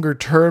that longer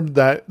term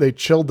that they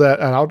chilled that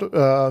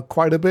out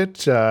quite a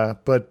bit,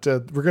 but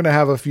we're going to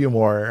have a few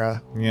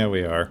more. Yeah,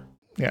 we are.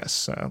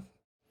 Yes. I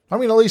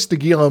mean, at least the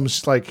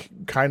Gilam's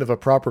kind of a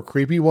proper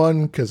creepy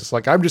one, because it's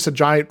I'm just a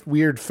giant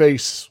weird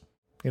face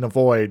in a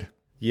void.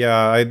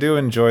 Yeah, I do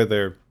enjoy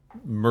their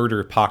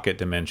murder pocket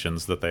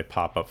dimensions that they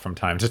pop up from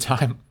time to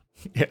time.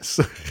 Yes.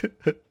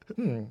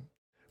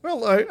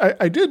 Well,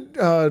 I did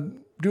do a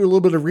little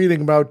bit of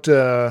reading about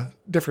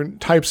different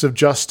types of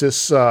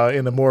justice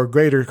in a more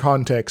greater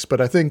context,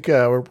 but I think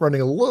we're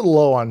running a little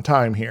low on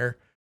time here.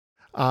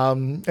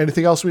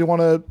 Anything else we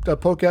want to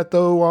poke at,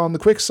 though, on the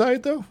quick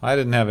side, though? I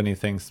didn't have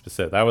anything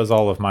specific. That was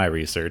all of my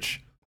research.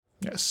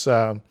 Yes.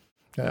 I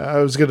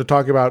was going to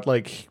talk about,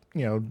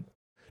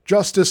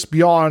 justice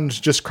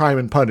beyond just crime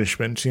and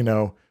punishment.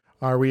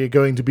 Are we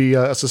going to be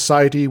a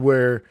society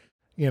where,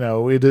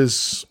 it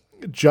is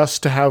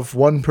just to have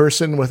one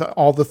person with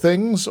all the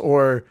things,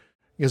 or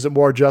is it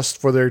more just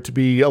for there to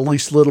be at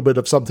least a little bit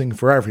of something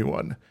for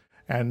everyone?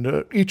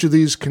 And each of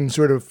these can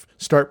sort of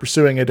start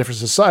pursuing a different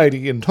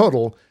society in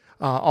total,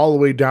 all the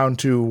way down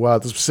to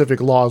the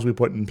specific laws we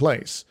put in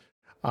place.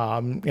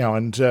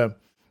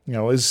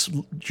 Is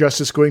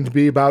justice going to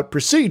be about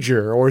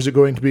procedure, or is it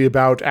going to be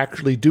about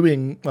actually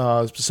doing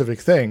specific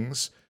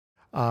things?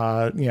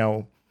 Are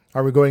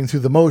we going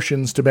through the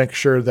motions to make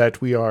sure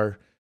that we are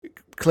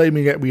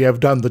claiming that we have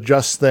done the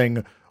just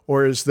thing,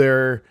 or is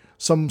there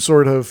some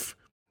sort of,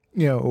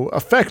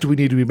 effect we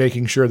need to be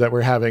making sure that we're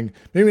having?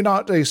 Maybe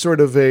not a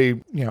sort of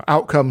a,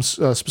 outcomes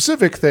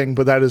specific thing,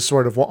 but that is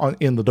sort of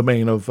in the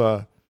domain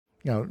of,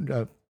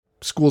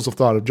 schools of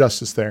thought of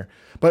justice there.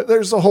 But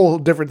there's a whole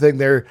different thing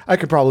there. I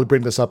could probably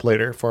bring this up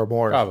later for a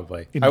more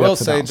probably. in-depth I will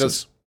say,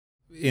 analysis. just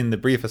in the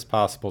briefest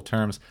possible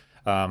terms,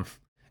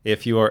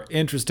 if you are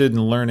interested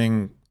in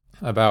learning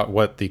about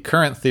what the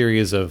current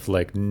theories of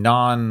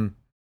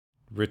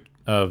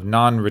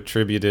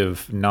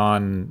non-retributive,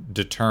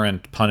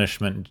 non-deterrent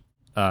punishment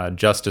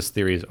justice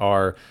theories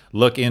are,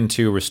 look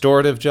into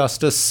restorative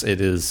justice.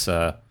 It is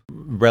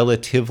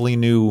relatively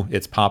new.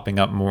 It's popping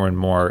up more and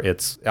more.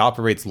 It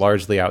operates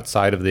largely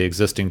outside of the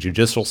existing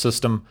judicial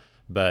system,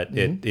 but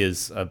it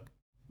is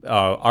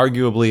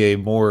arguably a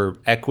more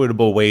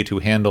equitable way to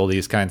handle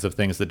these kinds of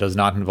things that does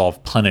not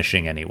involve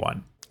punishing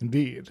anyone.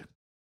 Indeed.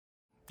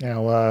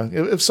 Now,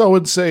 if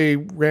someone, say,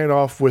 ran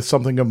off with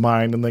something of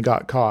mine and they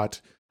got caught,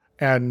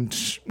 and,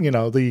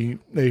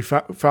 they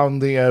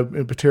found the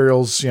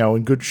materials,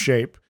 in good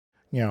shape,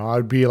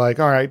 I'd be like,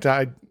 all right,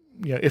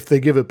 if they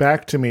give it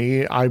back to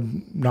me,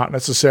 I'm not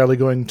necessarily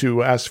going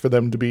to ask for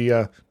them to be,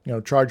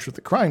 charged with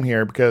the crime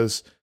here,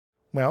 because,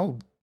 well,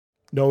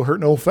 no hurt,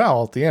 no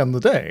foul at the end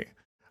of the day.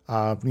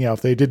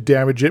 If they did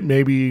damage it,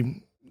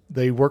 maybe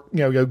they work,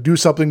 do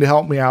something to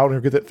help me out or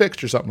get it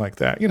fixed or something like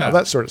that.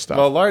 That sort of stuff.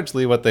 Well,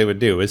 largely what they would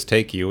do is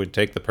take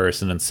the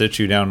person and sit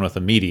you down with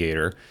a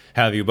mediator,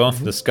 have you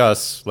both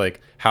discuss like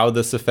how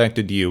this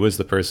affected you as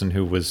the person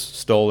who was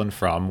stolen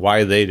from,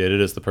 why they did it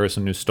as the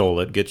person who stole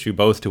it, get you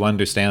both to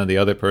understand the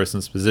other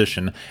person's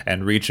position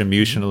and reach a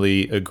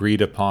mutually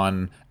agreed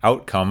upon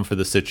outcome for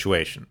the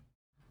situation.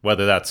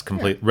 Whether that's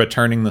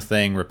returning the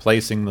thing,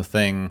 replacing the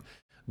thing,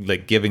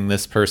 like giving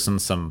this person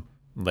some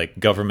like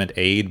government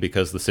aid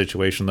because the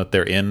situation that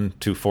they're in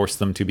to force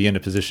them to be in a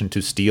position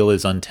to steal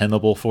is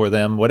untenable for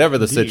them, whatever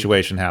the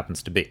situation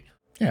happens to be.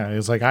 Yeah,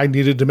 it's like I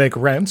needed to make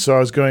rent, so I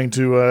was going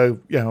to,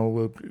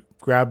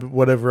 grab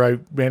whatever I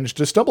managed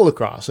to stumble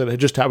across. And it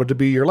just happened to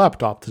be your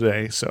laptop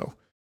today. So,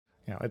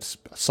 it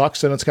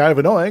sucks and it's kind of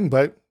annoying,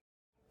 but,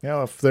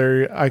 if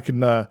I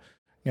can,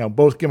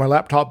 both get my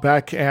laptop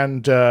back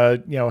and,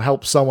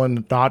 help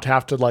someone not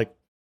have to like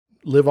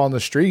live on the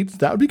street,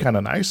 that would be kind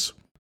of nice.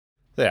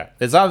 Yeah,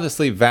 it's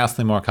obviously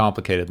vastly more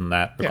complicated than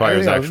that.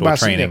 Requires actual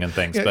training and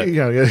things. But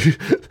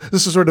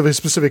this is sort of a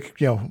specific,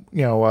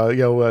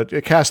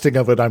 casting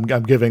of it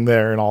I'm giving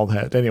there and all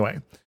that.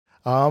 Anyway,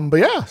 but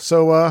yeah,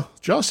 so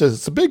Justice,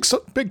 it's a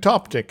big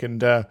topic,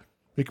 and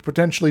we could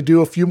potentially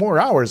do a few more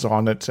hours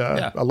on it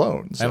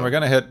alone. So. And we're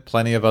gonna hit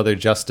plenty of other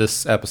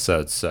Justice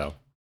episodes, so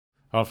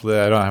hopefully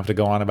I don't have to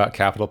go on about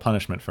capital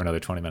punishment for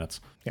another 20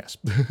 minutes. Yes.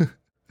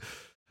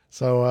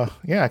 So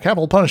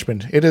capital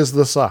punishment. It is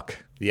the suck.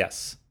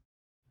 Yes.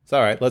 All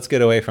right, let's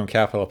get away from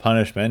capital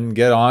punishment and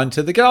get on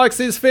to the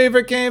galaxy's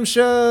favorite game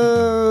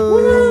show!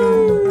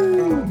 Woo!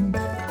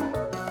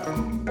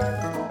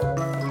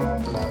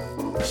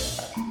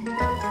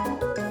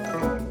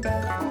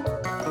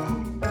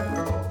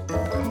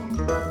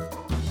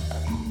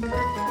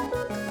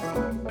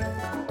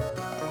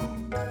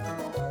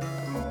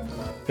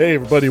 Hey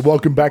everybody,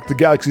 welcome back to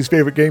Galaxy's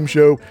favorite game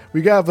show.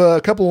 We have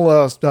a couple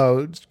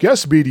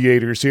guest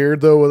mediators here,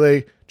 though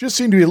they just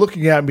seem to be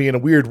looking at me in a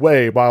weird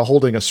way while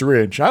holding a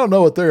syringe. I don't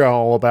know what they're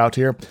all about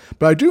here,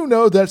 but I do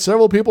know that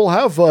several people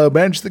have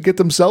managed to get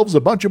themselves a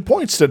bunch of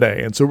points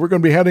today, and so we're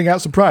going to be handing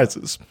out some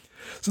prizes.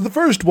 So the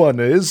first one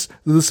is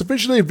the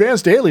Sufficiently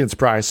Advanced Aliens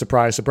prize,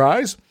 surprise,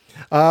 surprise,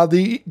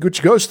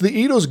 which goes to the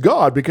Edo's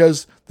God,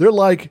 because they're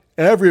like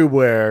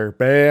everywhere,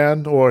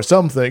 man, or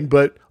something,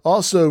 but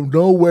also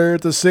nowhere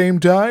at the same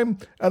time,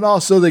 and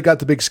also they got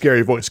the big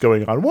scary voice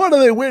going on. What do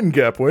they win,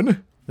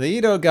 Gepwin? The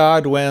Edo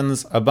God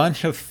wins a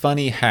bunch of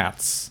funny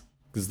hats.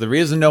 Because the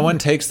reason no one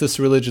takes this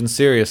religion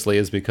seriously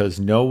is because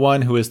no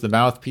one who is the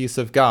mouthpiece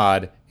of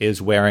God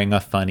is wearing a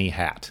funny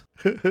hat.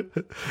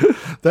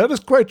 That is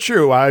quite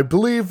true. I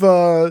believe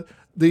the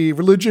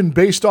religion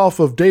based off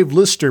of Dave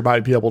Lister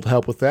might be able to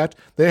help with that.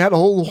 They had a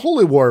whole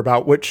holy war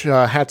about which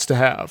hats to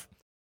have.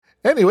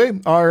 Anyway,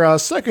 our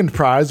second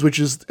prize, which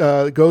is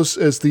goes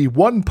as the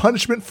One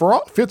Punishment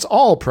Fits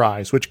All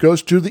prize, which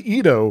goes to the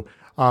Edo,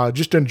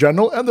 just in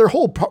general, and their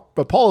whole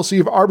policy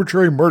of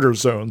arbitrary murder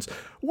zones.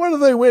 What do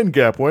they win,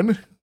 Gepwin?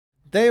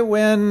 They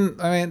win.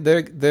 I mean,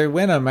 they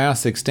win a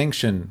mass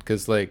extinction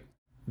because like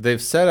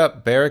they've set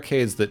up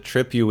barricades that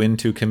trip you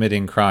into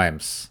committing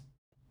crimes.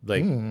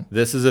 Like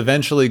this is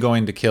eventually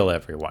going to kill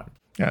everyone.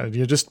 Yeah,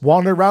 you just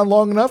wander around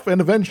long enough,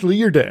 and eventually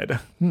you're dead.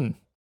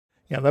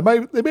 Yeah,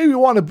 they maybe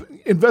want to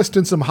invest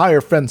in some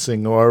higher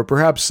fencing or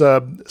perhaps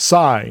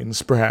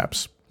signs,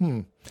 perhaps.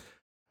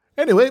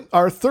 Anyway,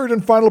 our third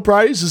and final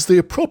prize is the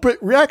Appropriate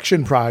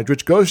Reaction prize,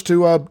 which goes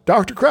to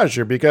Dr.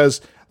 Crusher,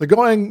 because they're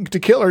going to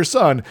kill her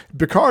son.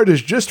 Picard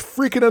is just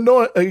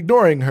freaking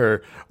ignoring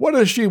her. What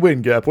does she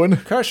win,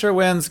 Gepwin? Crusher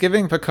wins,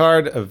 giving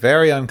Picard a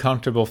very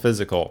uncomfortable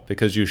physical,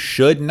 because you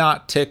should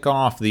not tick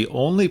off the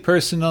only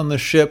person on the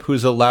ship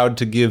who's allowed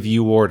to give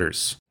you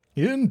orders.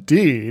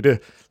 Indeed.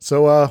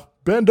 So,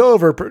 bend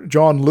over,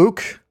 John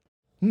Luke.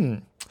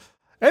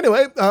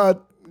 Anyway,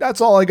 that's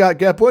all I got,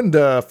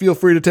 Gepwin. Feel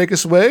free to take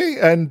us away,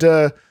 and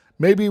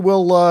maybe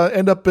we'll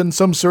end up in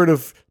some sort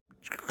of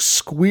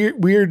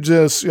weird,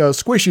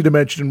 squishy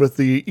dimension with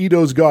the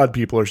Edo's God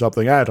people or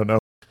something. I don't know.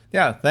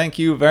 Yeah, thank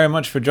you very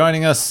much for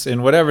joining us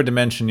in whatever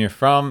dimension you're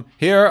from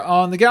here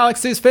on the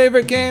Galaxy's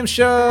favorite game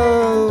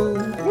show.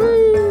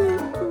 Woo!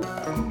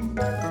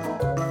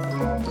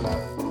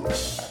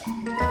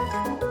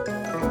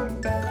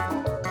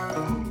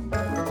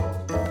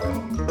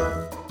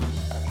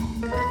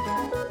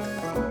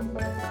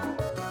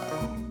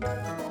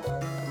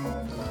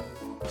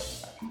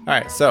 All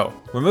right, so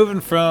we're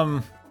moving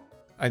from,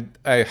 I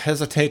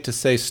hesitate to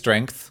say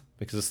strength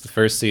because it's the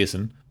first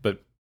season,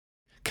 but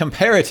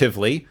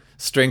comparatively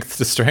strength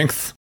to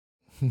strength.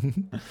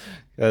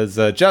 Because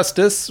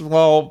Justice,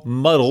 while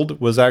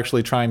muddled, was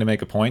actually trying to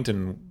make a point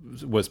and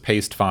was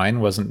paced fine,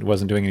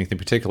 wasn't doing anything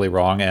particularly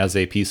wrong as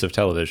a piece of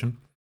television.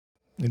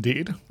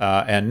 Indeed.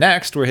 And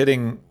next, we're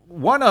hitting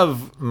one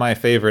of my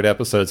favorite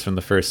episodes from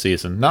the first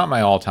season. Not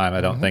my all-time,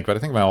 I don't think, but I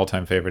think my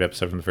all-time favorite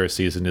episode from the first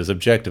season is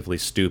objectively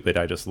stupid.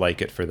 I just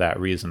like it for that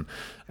reason.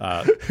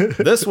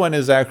 This one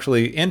is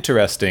actually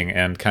interesting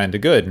and kind of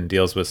good and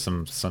deals with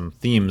some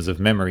themes of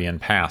memory and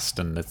past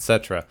and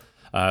etc.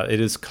 It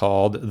is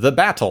called The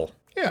Battle.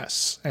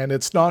 Yes, and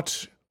it's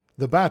not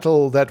the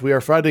battle that we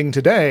are fighting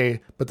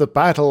today, but the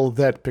battle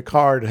that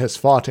Picard has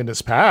fought in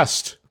his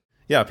past.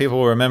 Yeah, people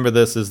will remember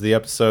this as the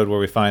episode where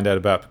we find out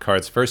about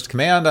Picard's first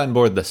command on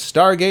board the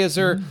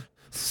Stargazer,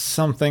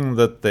 something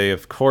that they,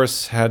 of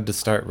course, had to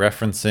start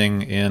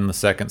referencing in the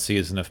second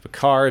season of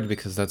Picard,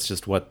 because that's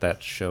just what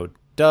that show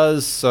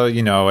does. So,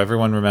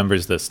 everyone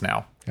remembers this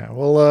now. Yeah,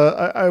 well,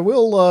 I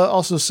will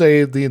also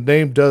say the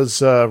name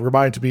does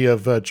remind me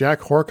of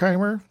Jack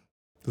Horkheimer,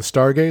 the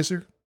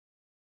Stargazer.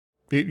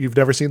 You've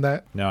never seen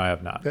that? No, I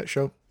have not. That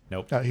show?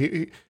 Nope.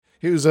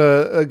 He was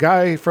a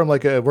guy from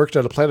worked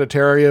at a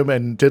planetarium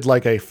and did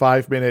a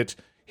 5-minute,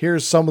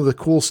 here's some of the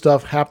cool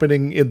stuff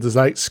happening in the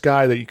night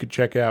sky that you could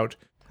check out.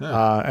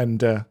 Huh.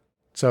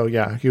 So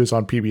yeah, he was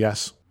on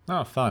PBS.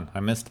 Oh, fun. I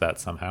missed that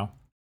somehow.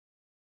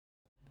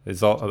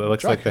 It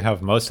looks like they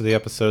have most of the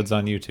episodes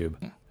on YouTube,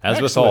 as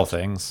Excellent. With all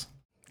things.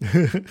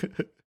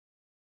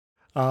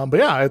 But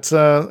yeah,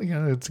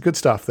 it's good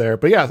stuff there.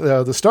 But yeah,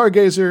 the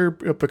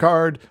Stargazer,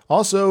 Picard.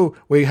 Also,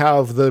 we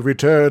have the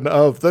return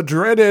of the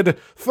dreaded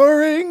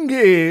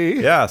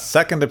Ferengi. Yeah,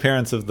 second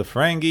appearance of the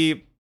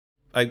Ferengi.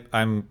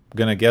 I'm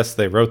gonna guess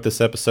they wrote this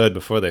episode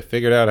before they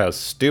figured out how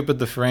stupid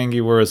the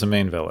Ferengi were as a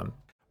main villain.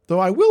 Though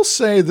I will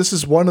say this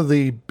is one of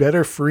the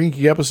better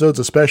Ferengi episodes,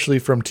 especially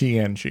from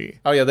TNG.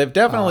 Oh yeah, they've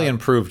definitely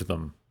improved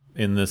them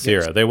in this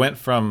era. They went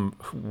from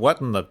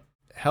what in the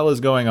hell is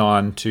going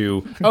on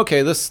to,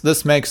 okay,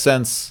 this makes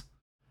sense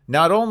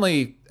not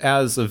only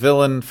as a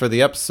villain for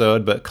the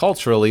episode, but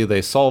culturally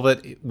they solve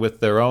it with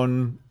their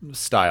own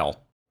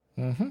style.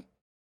 Mm-hmm.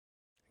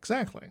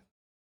 Exactly.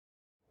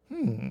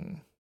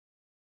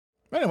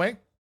 Anyway,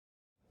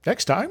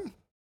 next time,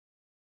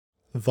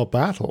 the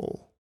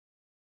battle.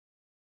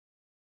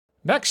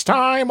 Next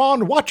time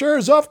on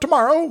Watchers of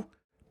Tomorrow,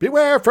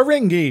 beware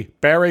Ferengi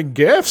bearing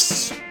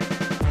gifts.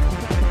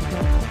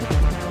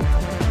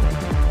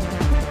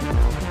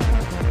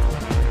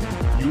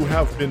 You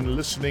have been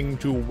listening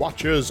to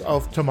Watchers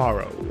of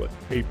Tomorrow,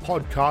 a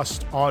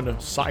podcast on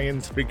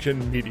science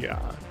fiction media.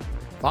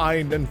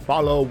 Find and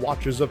follow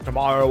Watchers of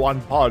Tomorrow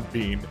on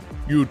Podbean,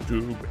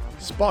 YouTube,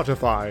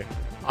 Spotify,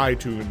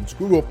 iTunes,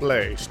 Google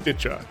Play,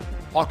 Stitcher,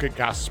 Pocket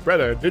Cast,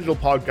 Spreader, Digital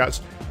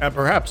Podcast, and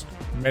perhaps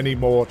many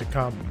more to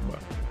come.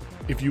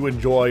 If you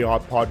enjoy our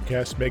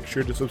podcast, make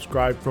sure to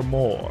subscribe for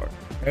more.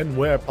 And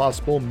where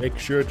possible, make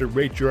sure to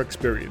rate your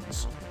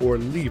experience or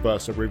leave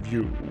us a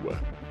review.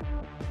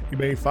 You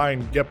may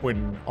find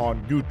Gepwin on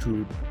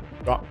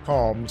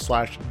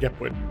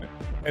youtube.com/Gepwin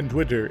and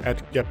Twitter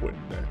 @Gepwin.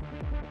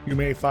 You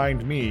may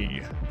find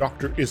me,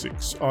 Dr.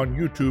 Isix, on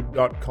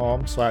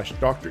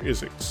youtube.com/Dr.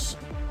 Isix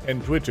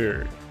and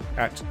Twitter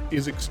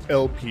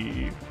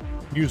 @IsixLP.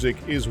 Music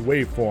is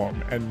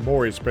Waveform and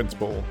Maury's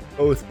Principle,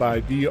 both by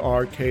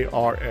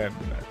DRKRN.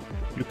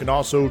 You can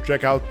also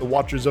check out the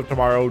Watchers of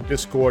Tomorrow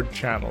Discord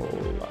channel.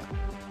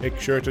 Make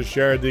sure to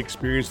share the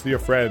experience with your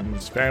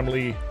friends,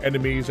 family,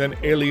 enemies, and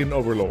alien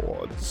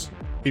overlords.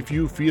 If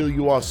you feel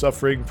you are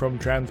suffering from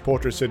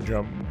transporter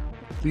syndrome,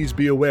 please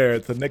be aware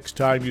that the next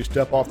time you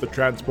step off the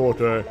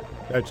transporter,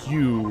 that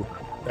you,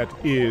 that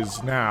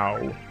is now,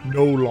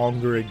 no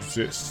longer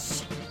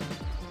exists.